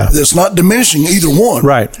both. Yeah. It's not diminishing either one.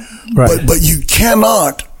 Right. But you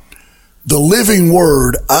cannot, the living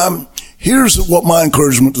word, here's what my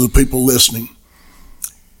encouragement to the people listening.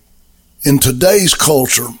 In today's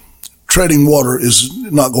culture, treading water is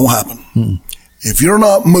not going to happen. If you're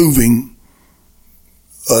not moving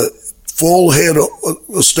full head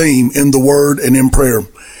of steam in the Word and in prayer,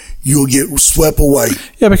 you'll get swept away.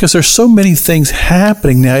 Yeah, because there's so many things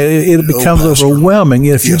happening now. It becomes overwhelming.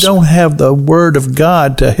 If you don't have the Word of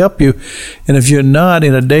God to help you, and if you're not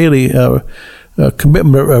in a daily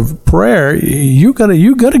commitment of prayer, you're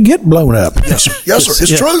gonna get blown up. Yes, sir. Yes, sir.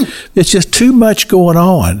 It's true. It's just too much going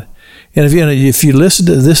on. And if you listen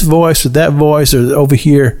to this voice or that voice or over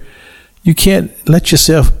here, you can't let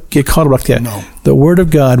yourself get caught up like that. No. The Word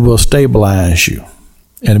of God will stabilize you,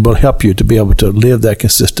 and it will help you to be able to live that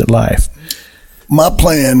consistent life. My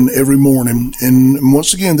plan every morning, and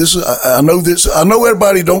once again, I know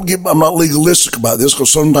everybody I'm not legalistic about this,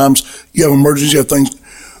 because sometimes you have emergencies, you have things.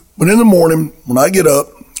 But in the morning, when I get up,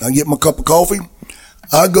 I get my cup of coffee,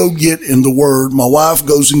 I go get in the Word. My wife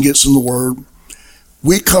goes and gets in the Word.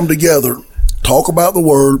 We come together, talk about the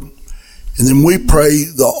Word, and then we pray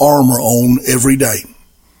the armor on every day.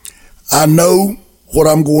 I know what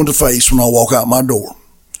I'm going to face when I walk out my door.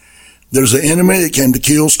 There's an enemy that came to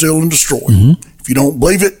kill, steal, and destroy. Mm-hmm. If you don't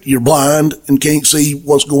believe it, you're blind and can't see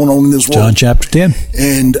what's going on in this world. John chapter 10.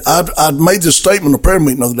 And I made this statement in a prayer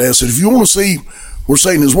meeting the other day. I said, if you want to see where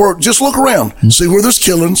Satan is working, just look around. Mm-hmm. See where there's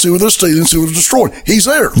killing, see where there's stealing, see where there's destroying. He's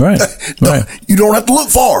there. Right. Right. You don't have to look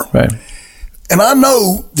far. Right. And I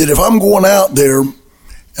know that if I'm going out there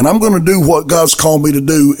and I'm going to do what God's called me to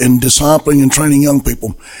do in discipling and training young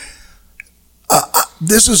people,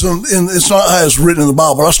 it's not how it's written in the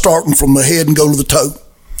Bible. I start them from the head and go to the toe.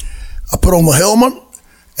 I put on the helmet.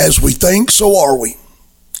 As we think, so are we.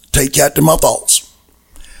 Take captive my thoughts.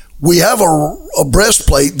 We have a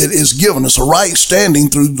breastplate that is given us a right standing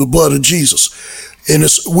through the blood of Jesus. And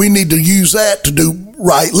we need to use that to do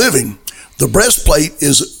right living. The breastplate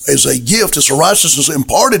is a gift. It's a righteousness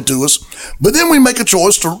imparted to us. But then we make a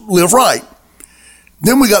choice to live right.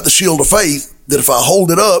 Then we got the shield of faith that if I hold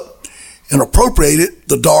it up and appropriate it,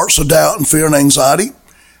 the darts of doubt and fear and anxiety,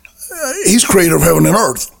 He's creator of heaven and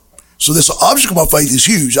earth. So this object of my faith is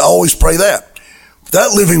huge. I always pray that.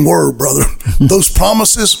 That living word, brother, those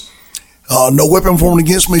promises, no weapon formed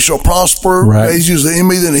against me shall prosper. Right. He's the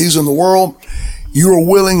enemy, then he's in the world. You are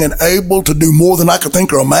willing and able to do more than I could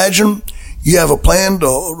think or imagine. You have a plan,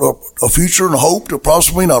 a future and a hope to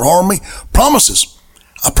prosper me, not harm me. Promises.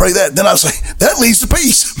 I pray that. Then I say, that leads to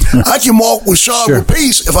peace. I can walk with God with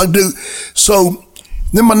peace if I do. So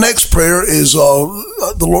then my next prayer is,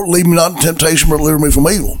 the Lord lead me not in temptation, but deliver me from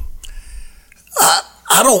evil.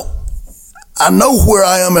 I know where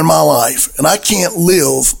I am in my life, and I can't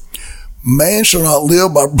live man shall not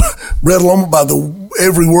live by bread alone, but by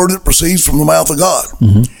every word that proceeds from the mouth of God.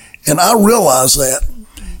 Mm-hmm. And I realize that.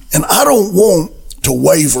 And I don't want to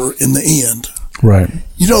waver in the end. Right.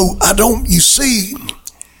 You see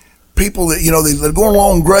people that, they're going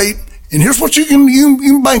along great. And here's what you can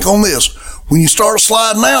bank on this. When you start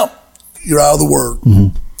sliding out, you're out of the word.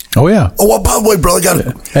 Mm-hmm. Oh, yeah. Oh, well, by the way,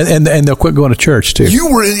 brother, and they'll quit going to church, too.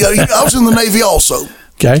 I was in the Navy also.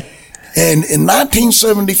 Okay. And in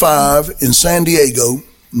 1975 in San Diego,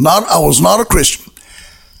 I was not a Christian.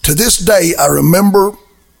 To this day, I remember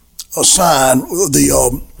a sign.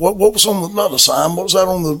 What was on not a sign? What was that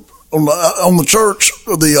on the church?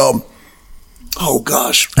 Oh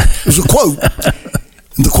gosh, it was a quote.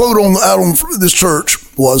 And the quote out on this church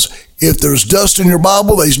was, "If there's dust in your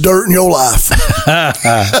Bible, there's dirt in your life."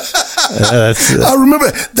 I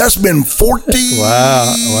remember that's been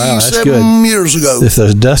 47 years ago. If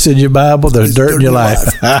there's dust in your Bible, there's dirt in your life.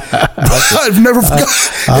 I've never forgotten.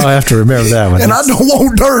 I'll have to remember that one. And I don't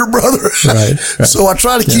want dirt, brother. Right. So I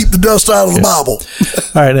try to keep the dust out of the Bible.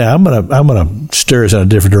 All right, now I'm gonna steer us in a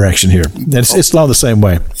different direction here. It's along the same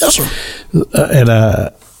way. Yes, sir.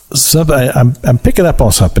 Something I'm picking up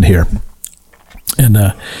on something here,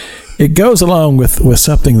 and it goes along with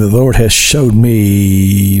something the Lord has showed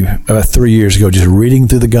me about 3 years ago, just reading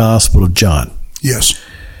through the Gospel of John. Yes.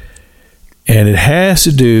 And it has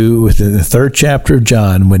to do with the third chapter of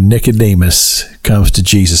John when Nicodemus comes to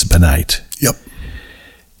Jesus by night. Yep.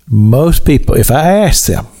 Most people, if I ask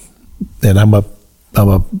them, and I'm not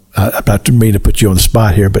to me to put you on the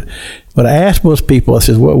spot here, but when I ask most people, I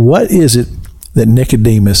says, well, what is it that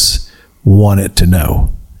Nicodemus wanted to know?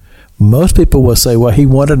 Most people will say, well, he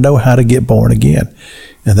wanted to know how to get born again.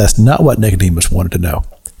 And that's not what Nicodemus wanted to know.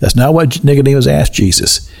 That's not what Nicodemus asked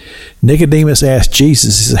Jesus. Nicodemus asked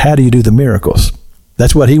Jesus, he said, how do you do the miracles?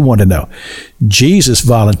 That's what he wanted to know. Jesus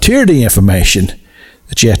volunteered the information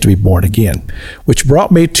that you have to be born again, which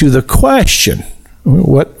brought me to the question,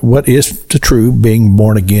 what is the true being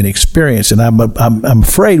born again experience? And I'm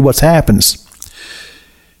afraid what happens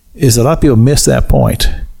is a lot of people miss that point,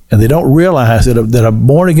 and they don't realize that a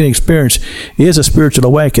born again experience is a spiritual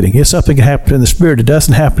awakening. It's something that happens in the spirit. It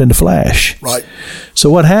doesn't happen in the flesh. Right. So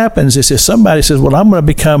what happens is if somebody says, well, I'm going to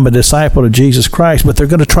become a disciple of Jesus Christ, but they're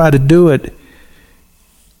going to try to do it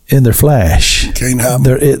in their flesh. Can't happen.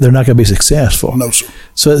 They're not going to be successful. No, sir.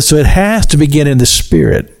 So it has to begin in the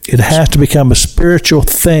spirit. It has to become a spiritual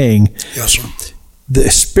thing. Yes, sir. The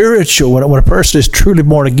spiritual, when a person is truly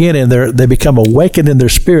born again and they become awakened in their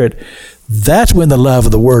spirit, that's when the love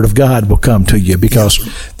of the Word of God will come to you, because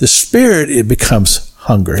the Spirit, it becomes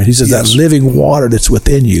hunger. And he says that living water that's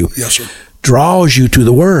within you draws you to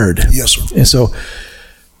the Word. Yes, sir. And so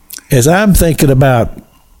as I'm thinking about,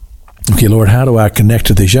 okay, Lord, how do I connect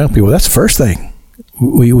to these young people? That's the first thing.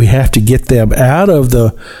 We have to get them out of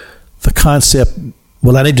the concept,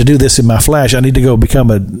 well, I need to do this in my flesh. I need to go become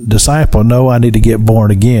a disciple. No, I need to get born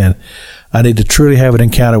again. I need to truly have an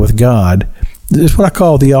encounter with God. This is what I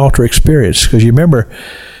call the altar experience, because you remember,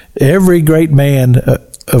 every great man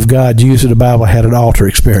of God used in the Bible had an altar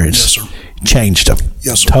experience. Yes, sir. Changed them.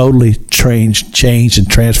 Yes, sir. Totally changed and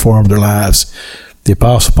transformed their lives. The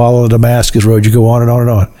Apostle Paul on the Damascus Road, you go on and on and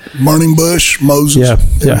on. Burning bush, Moses.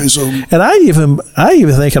 Yeah. And I even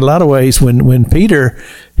think in a lot of ways when Peter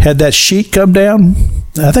had that sheet come down,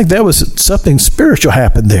 I think that was something spiritual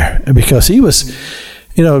happened there, because he was,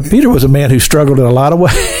 Peter was a man who struggled in a lot of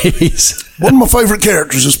ways. One of my favorite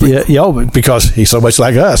characters is Peter. Yeah, because he's so much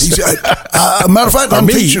like us. Matter of fact, I'm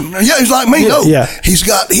teaching. Yeah, he's like me. No, yeah. He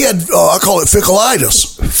had I call it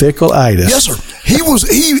fickleitis. Fickleitis. Yes, sir. He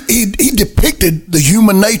depicted the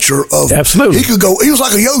human nature of. Absolutely. He was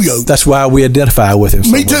like a yo-yo. That's why we identify with him.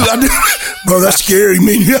 Me too. I do. Bro, that's scary.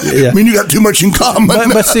 I mean, you got too much in common.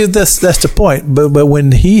 But see, that's the point. But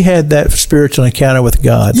when he had that spiritual encounter with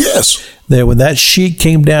God, that when that sheet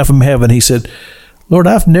came down from heaven, he said, Lord,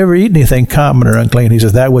 I've never eaten anything common or unclean. He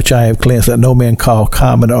says, that which I have cleansed, let no man call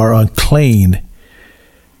common or unclean.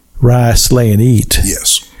 Rise, slay, and eat.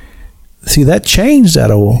 Yes. See, that changed that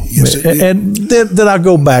old. Yes, and then I'll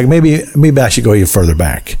go back. Maybe I should go even further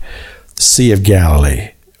back. The Sea of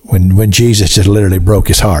Galilee, when Jesus just literally broke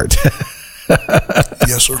his heart.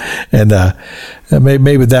 Yes, sir. And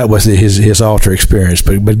maybe that was his altar experience.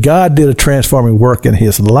 But God did a transforming work in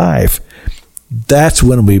his life. That's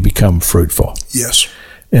when we become fruitful. Yes.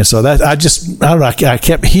 And so I don't know, I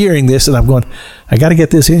kept hearing this, and I'm going, I got to get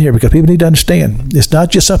this in here, because people need to understand. It's not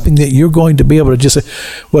just something that you're going to be able to just say,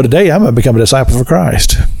 well, today I'm going to become a disciple for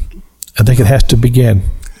Christ. I think it has to begin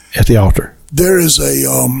at the altar. There is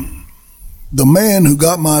the man who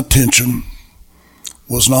got my attention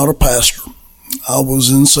was not a pastor. I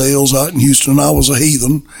was in sales out in Houston. I was a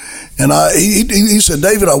heathen. And he said,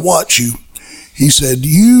 David, I watch you. He said,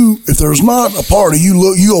 if there's not a party,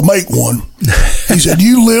 you'll make one. He said,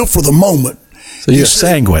 you live for the moment. So you're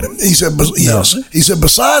sanguine. He said, yes. No. He said,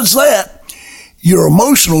 besides that, you're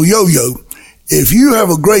emotional yo-yo. If you have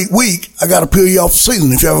a great week, I got to peel you off the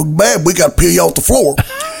ceiling. If you have a bad week, I got to peel you off the floor.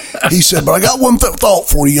 He said, but I got one thought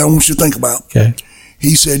for you I want you to think about. Okay.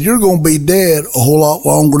 He said, you're going to be dead a whole lot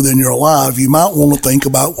longer than you're alive. You might want to think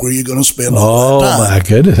about where you're going to spend all that time. Oh, my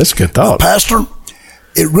goodness. That's a good thought. Pastor,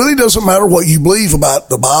 it really doesn't matter what you believe about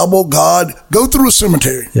the Bible, God. Go through a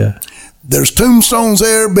cemetery. Yeah. There's tombstones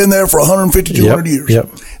there, been there for 150, 200 years. Yep.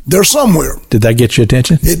 They're somewhere. Did that get your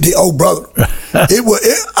attention? Oh, brother. It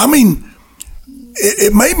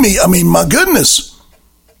made me, my goodness.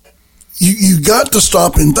 You got to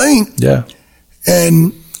stop and think. Yeah.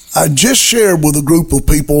 And I just shared with a group of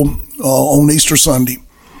people on Easter Sunday.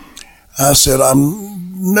 I said, I've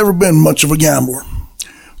never been much of a gambler,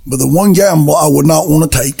 but the one gamble I would not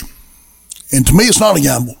want to take, and to me it's not a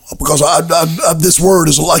gamble, because this word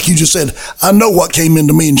is, like you just said, I know what came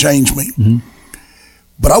into me and changed me. Mm-hmm.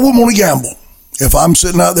 But I wouldn't want to gamble. If I'm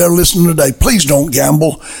sitting out there listening today, please don't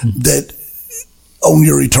gamble that on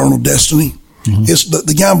your eternal destiny. Mm-hmm.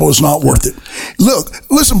 The gamble is not worth it. Look,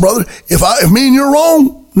 listen, brother, if me and you're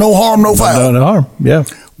wrong, no harm, no foul. No harm, yeah.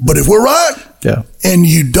 But if we're right, yeah, and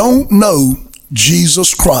you don't know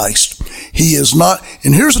Jesus Christ, he is not.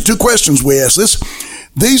 And here's the two questions we ask.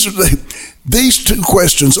 These two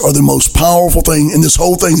questions are the most powerful thing in this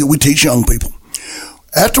whole thing that we teach young people.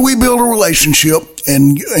 After we build a relationship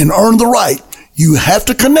and earn the right, you have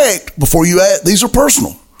to connect before you ask. These are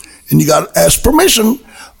personal, and you got to ask permission.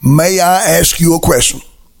 May I ask you a question?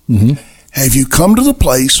 Mm-hmm. Have you come to the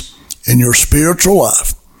place in your spiritual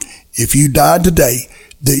life, if you died today,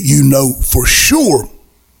 that you know for sure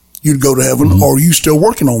you'd go to heaven, mm-hmm. or are you still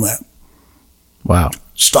working on that? Wow.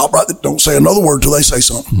 Stop right there. Don't say another word till they say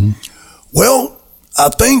something. Mm-hmm. Well, I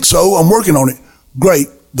think so. I'm working on it. Great.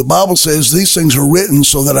 The Bible says these things are written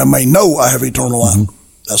so that I may know I have eternal life. Mm-hmm.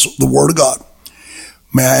 That's the word of God.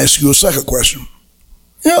 May I ask you a second question?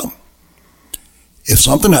 Yeah. If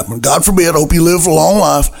something happened, God forbid, I hope you live a long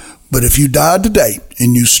life, but if you died today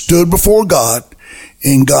and you stood before God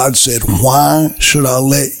and God said, why should I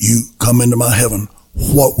let you come into my heaven?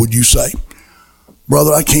 What would you say?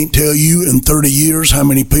 Brother, I can't tell you in 30 years how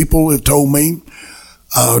many people have told me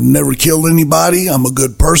I've never killed anybody. I'm a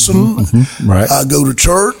good person. Mm-hmm. Right. I go to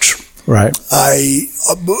church. Right. I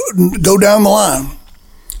go down the line.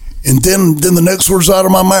 And then the next words out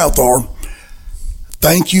of my mouth are,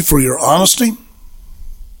 thank you for your honesty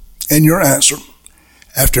and your answer.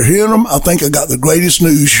 After hearing them, I think I got the greatest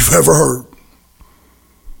news you've ever heard.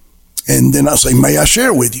 And then I say, may I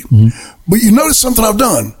share with you? Mm-hmm. But you notice something I've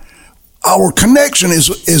done. Our connection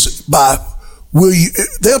is by,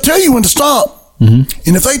 they'll tell you when to stop. Mm-hmm.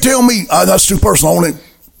 And if they tell me, that's too personal, I want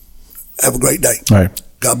to have a great day. Right.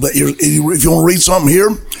 God bless you. If you want to read something here,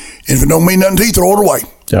 and if it don't mean nothing to you, throw it away.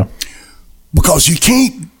 Yeah. Because you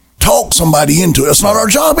can't talk somebody into it. That's not our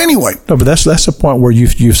job anyway. No, but that's the point where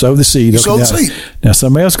you sow the seed. Sow the seed. Now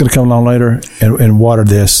somebody else is going to come along later and water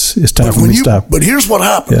this. It's time for me to stop. But here's what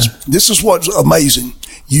happens. Yeah. This is what's amazing.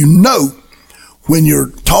 You know when you're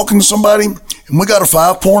talking to somebody, and we got a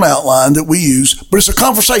 5-point outline that we use, but it's a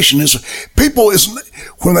conversation.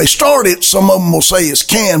 When they start it, some of them will say it's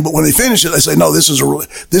can, but when they finish it, they say, no, this is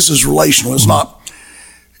relational. It's mm-hmm. not.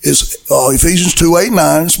 It's Ephesians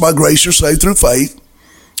 2:8-9. It's by grace you're saved through faith.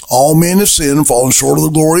 All men have sinned and fallen short of the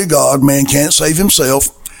glory of God. Man can't save himself.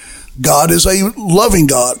 God is a loving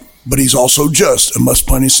God, but he's also just and must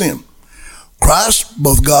punish sin. Christ,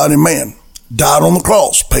 both God and man, died on the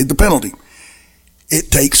cross, paid the penalty. It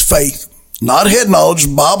takes faith, not head knowledge.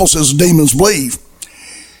 The Bible says demons believe.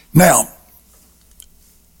 Now,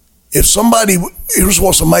 here's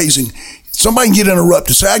what's amazing. Somebody can get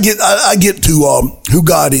interrupted. Say, I get to who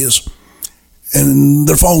God is, and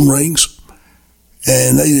their phone rings,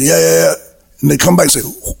 and and they come back and say,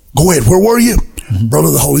 go ahead, where were you? Mm-hmm.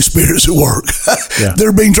 Brother, the Holy Spirit is at work. Yeah.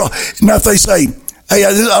 They're being drawn. Now if they say, hey,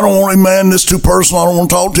 I don't want to, man, this is too personal, I don't want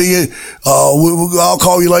to talk to you, I'll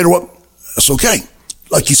call you later. What? That's okay.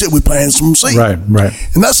 Like you said, we planted some seed. Right.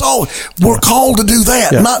 And that's all. We're called to do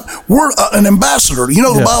that. Yeah. We're an ambassador. You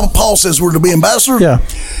know, the Bible, Paul says we're to be ambassadors. Yeah.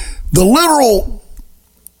 The literal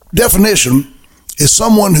definition is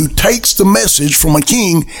someone who takes the message from a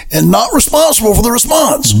king and not responsible for the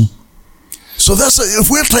response. Mm-hmm. So if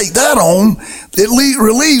we'll take that on, it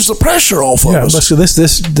relieves the pressure off of us. But so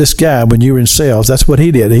this guy, when you were in sales, that's what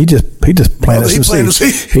he did. He just planted some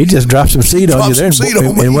seed. He just dropped some seed on you there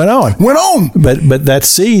and went on. But that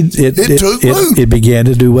seed, it began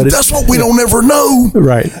to do what it. That's what we don't ever know.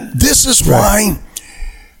 Right. This is why.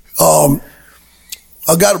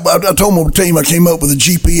 I told my team I came up with a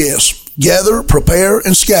GPS: gather, prepare,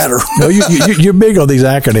 and scatter. No, you're big on these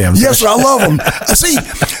acronyms. Yes, sir, I love them. See,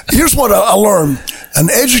 here's what I learned: an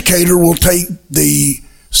educator will take the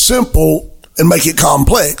simple and make it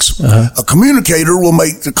complex. A communicator will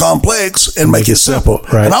make the complex and make it simple.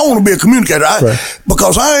 Right. And I want to be a communicator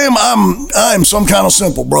because I am some kind of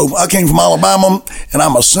simple, bro. I came from Alabama, and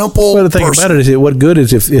I'm a simple. Well, the thing about it is, what good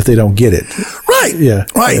is if they don't get it? Right. Yeah.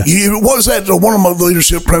 Right. Yeah. What is that? One of my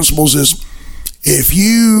leadership principles is, if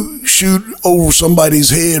you shoot over somebody's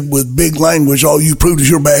head with big language, all you proved is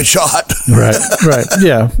you're a bad shot. Right.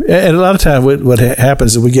 Yeah. And a lot of times what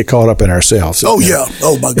happens is we get caught up in ourselves. Oh, yeah.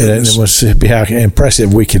 Oh, my goodness. And we'll see how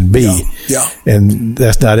impressive we can be. Yeah. And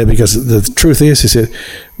that's not it, because the truth is that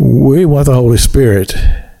we want the Holy Spirit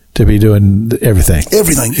to be doing everything.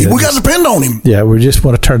 Everything. We got to depend on Him. Yeah. We just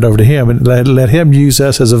want to turn it over to Him and let Him use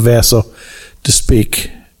us as a vessel to speak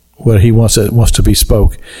what He wants to be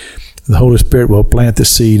spoke. The Holy Spirit will plant the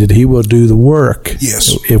seed and He will do the work.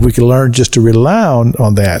 Yes. If we can learn just to rely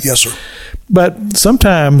on that. Yes, sir. But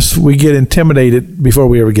sometimes we get intimidated before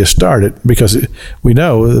we ever get started, because we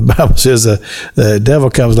know the Bible says the devil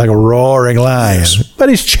comes like a roaring lion. Yes. But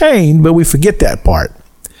he's chained, but we forget that part.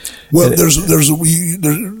 Well, take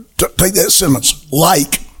that sentence,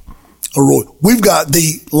 like a roar. We've got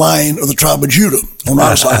the Lion of the tribe of Judah on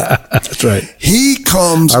our side. That's right. He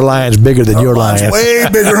comes. Our lion's bigger than your lion. Way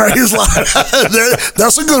bigger than his lion.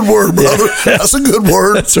 That's a good word, brother. Yeah. That's a good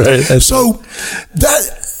word. That's right.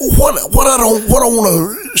 What I want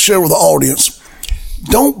to share with the audience: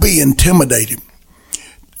 don't be intimidated.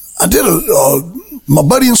 I did my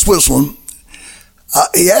buddy in Switzerland.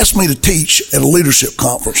 He asked me to teach at a leadership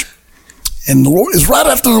conference, and the Lord is right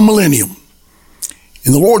after the millennium.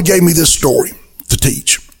 And the Lord gave me this story to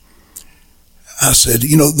teach. I said, we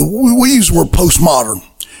use the word postmodern,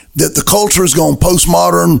 that the culture has gone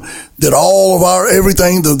postmodern, that all of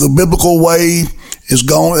everything, the biblical way is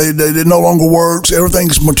gone, it no longer works.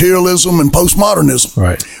 Everything's materialism and postmodernism.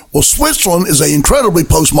 Right. Well, Switzerland is an incredibly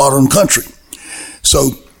postmodern country.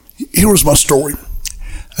 So here was my story.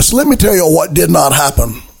 I said, let me tell you what did not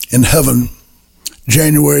happen in heaven,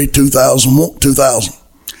 January 2000.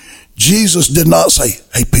 Jesus did not say,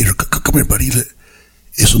 hey, Peter, come here, buddy.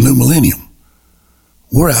 It's a new millennium.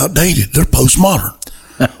 We're outdated. They're postmodern.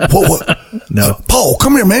 What? No. Paul,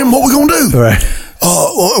 come here, man. What we going to do? Right.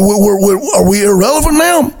 Are we irrelevant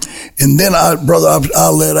now? And then I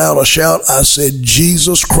let out a shout. I said,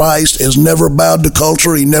 Jesus Christ has never bowed to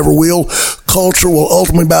culture. He never will. Culture will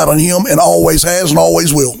ultimately bow to Him, and always has and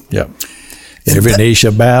always will. Yeah. Every knee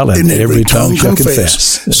shall bow and every tongue shall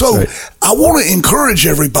confess. So right. I want to encourage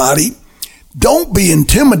everybody, don't be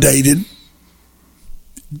intimidated,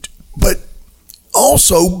 but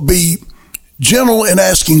also be gentle in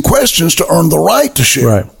asking questions to earn the right to share.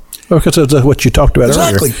 Right. Because that's what you talked about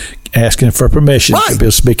earlier. Asking for permission to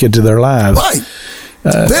be speak into their lives. Right.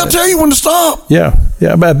 They'll tell you when to stop. Yeah.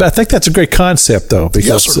 But I think that's a great concept, though,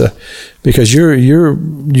 because because you're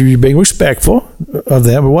being respectful of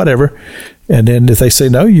them or whatever, and then if they say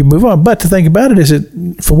no, you move on. But the thing about it is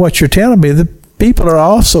that, from what you're telling me, the people are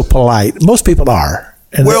also polite. Most people are,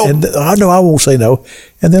 and I know I won't say no,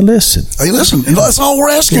 and they'll listen. They listen, and that's all we're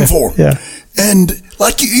asking for. Yeah. And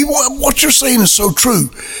like what you're saying is so true.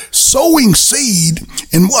 Sowing seed,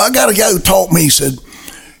 and I got a guy who taught me. He said,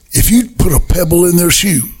 if you put a pebble in their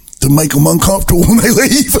shoe to make them uncomfortable when they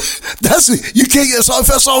leave, that's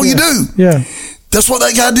all you do. Yeah. That's what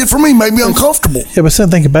that guy did for me, made me uncomfortable. Yeah, but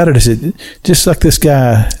something about it is just like this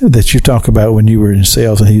guy that you talk about when you were in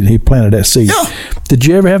sales and he planted that seed. Yeah. Did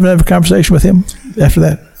you ever have another conversation with him after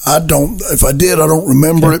that? I don't. If I did, I don't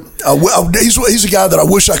remember it. He's a guy that I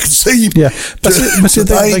wish I could see. Yeah, but see,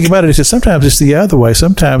 the thing about it is that sometimes it's the other way.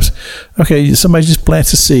 Sometimes, somebody just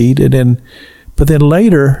plants a seed, but then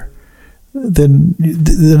later, then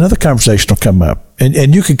another conversation will come up,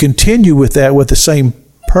 and you can continue with that with the same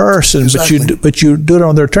person, exactly. but you do it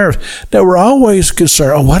on their terms. Now, we're always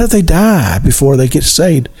concerned, why did they die before they get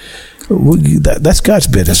saved? That's God's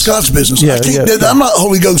business. It's God's business. Yeah, I'm not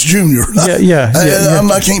Holy Ghost Junior.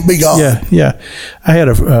 I can't be God. Yeah. I had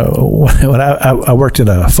when I worked in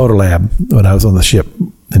a photo lab when I was on the ship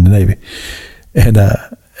in the Navy, and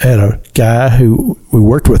I had a guy who we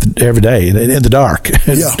worked with every day in the dark,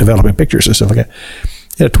 developing pictures and stuff like that.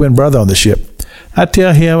 He had a twin brother on the ship. I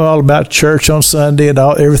tell him all about church on Sunday and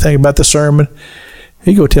everything about the sermon.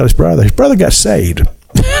 He go tell his brother. His brother got saved.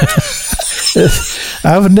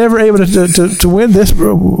 I was never able to win this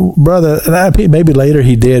brother. And maybe later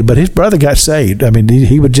he did, but his brother got saved. I mean,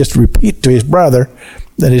 he would just repeat to his brother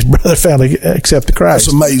that his brother finally accepted Christ.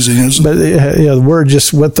 That's amazing, isn't it? But the word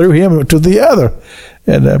just went through him to the other.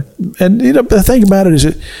 And the thing about it is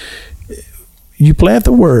that you plant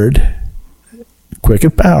the word, quick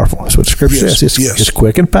and powerful. That's what the Scripture says. It's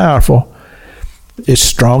quick and powerful. It's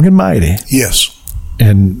strong and mighty. Yes.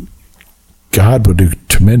 And God will do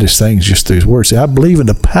tremendous things just through His Word. See, I believe in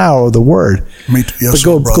the power of the Word. Me too. Yes,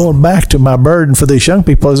 but going back to my burden for these young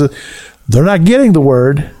people, is that they're not getting the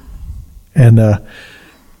Word. And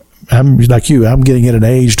I'm like you. I'm getting at an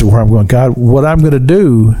age to where I'm going, God, what I'm going to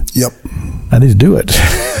do, I need to do it.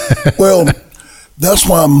 Well, that's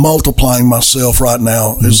why I'm multiplying myself right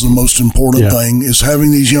now is the most important thing, is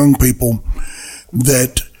having these young people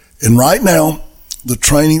that, and right now, the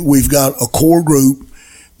training, we've got a core group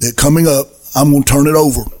that coming up, I'm going to turn it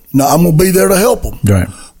over. Now, I'm going to be there to help them. Right.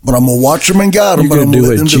 But I'm going to watch them and guide them. You're going to do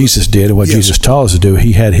what Jesus did and what Jesus taught us to do.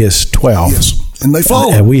 He had His 12. Yes. And they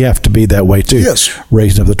follow. And we have to be that way too. Yes.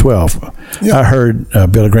 Raising up the 12. Yeah. I heard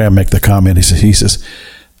Billy Graham make the comment. He says,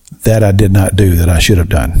 that I did not do that I should have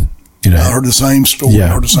done. You know, I heard the same story. I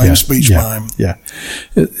heard the same speech by him. Yeah.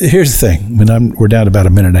 Here's the thing. We're down to about a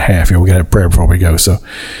minute and a half here. We got to have prayer before we go. So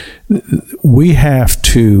we have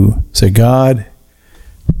to say, God,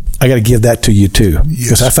 I got to give that to you too.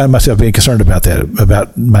 Because I find myself being concerned about that,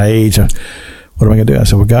 about my age. What am I going to do? I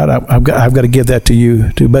said, well, God, I've got to give that to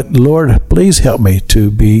you too. But Lord, please help me to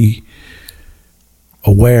be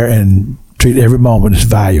aware and treat every moment as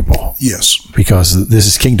valuable. Yes. Because this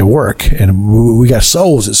is kingdom work and we got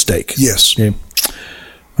souls at stake. Yes. Okay.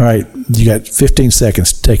 All right. You got 15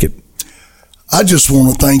 seconds. Take it. I just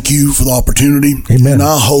want to thank you for the opportunity. Amen. And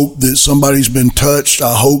I hope that somebody's been touched.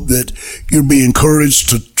 I hope that you'll be encouraged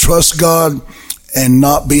to trust God and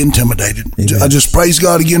not be intimidated. Amen. I just praise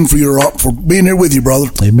God again for being here with you, brother.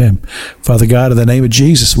 Amen. Father God, in the name of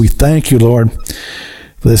Jesus, we thank you, Lord,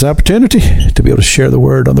 for this opportunity to be able to share the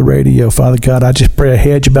word on the radio. Father God, I just pray a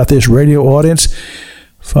hedge about this radio audience.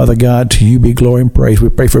 Father God, to you be glory and praise. We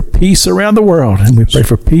pray for peace around the world, and we pray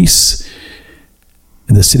for peace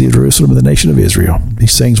in the city of Jerusalem and the nation of Israel.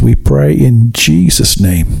 These things we pray in Jesus'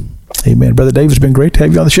 name. Amen. Brother Dave, it's been great to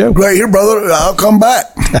have you on the show. Great here, brother. I'll come back.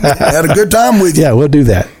 Had a good time with you. Yeah, we'll do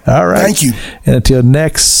that. All right. Thank you. And until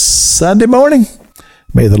next Sunday morning,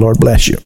 may the Lord bless you.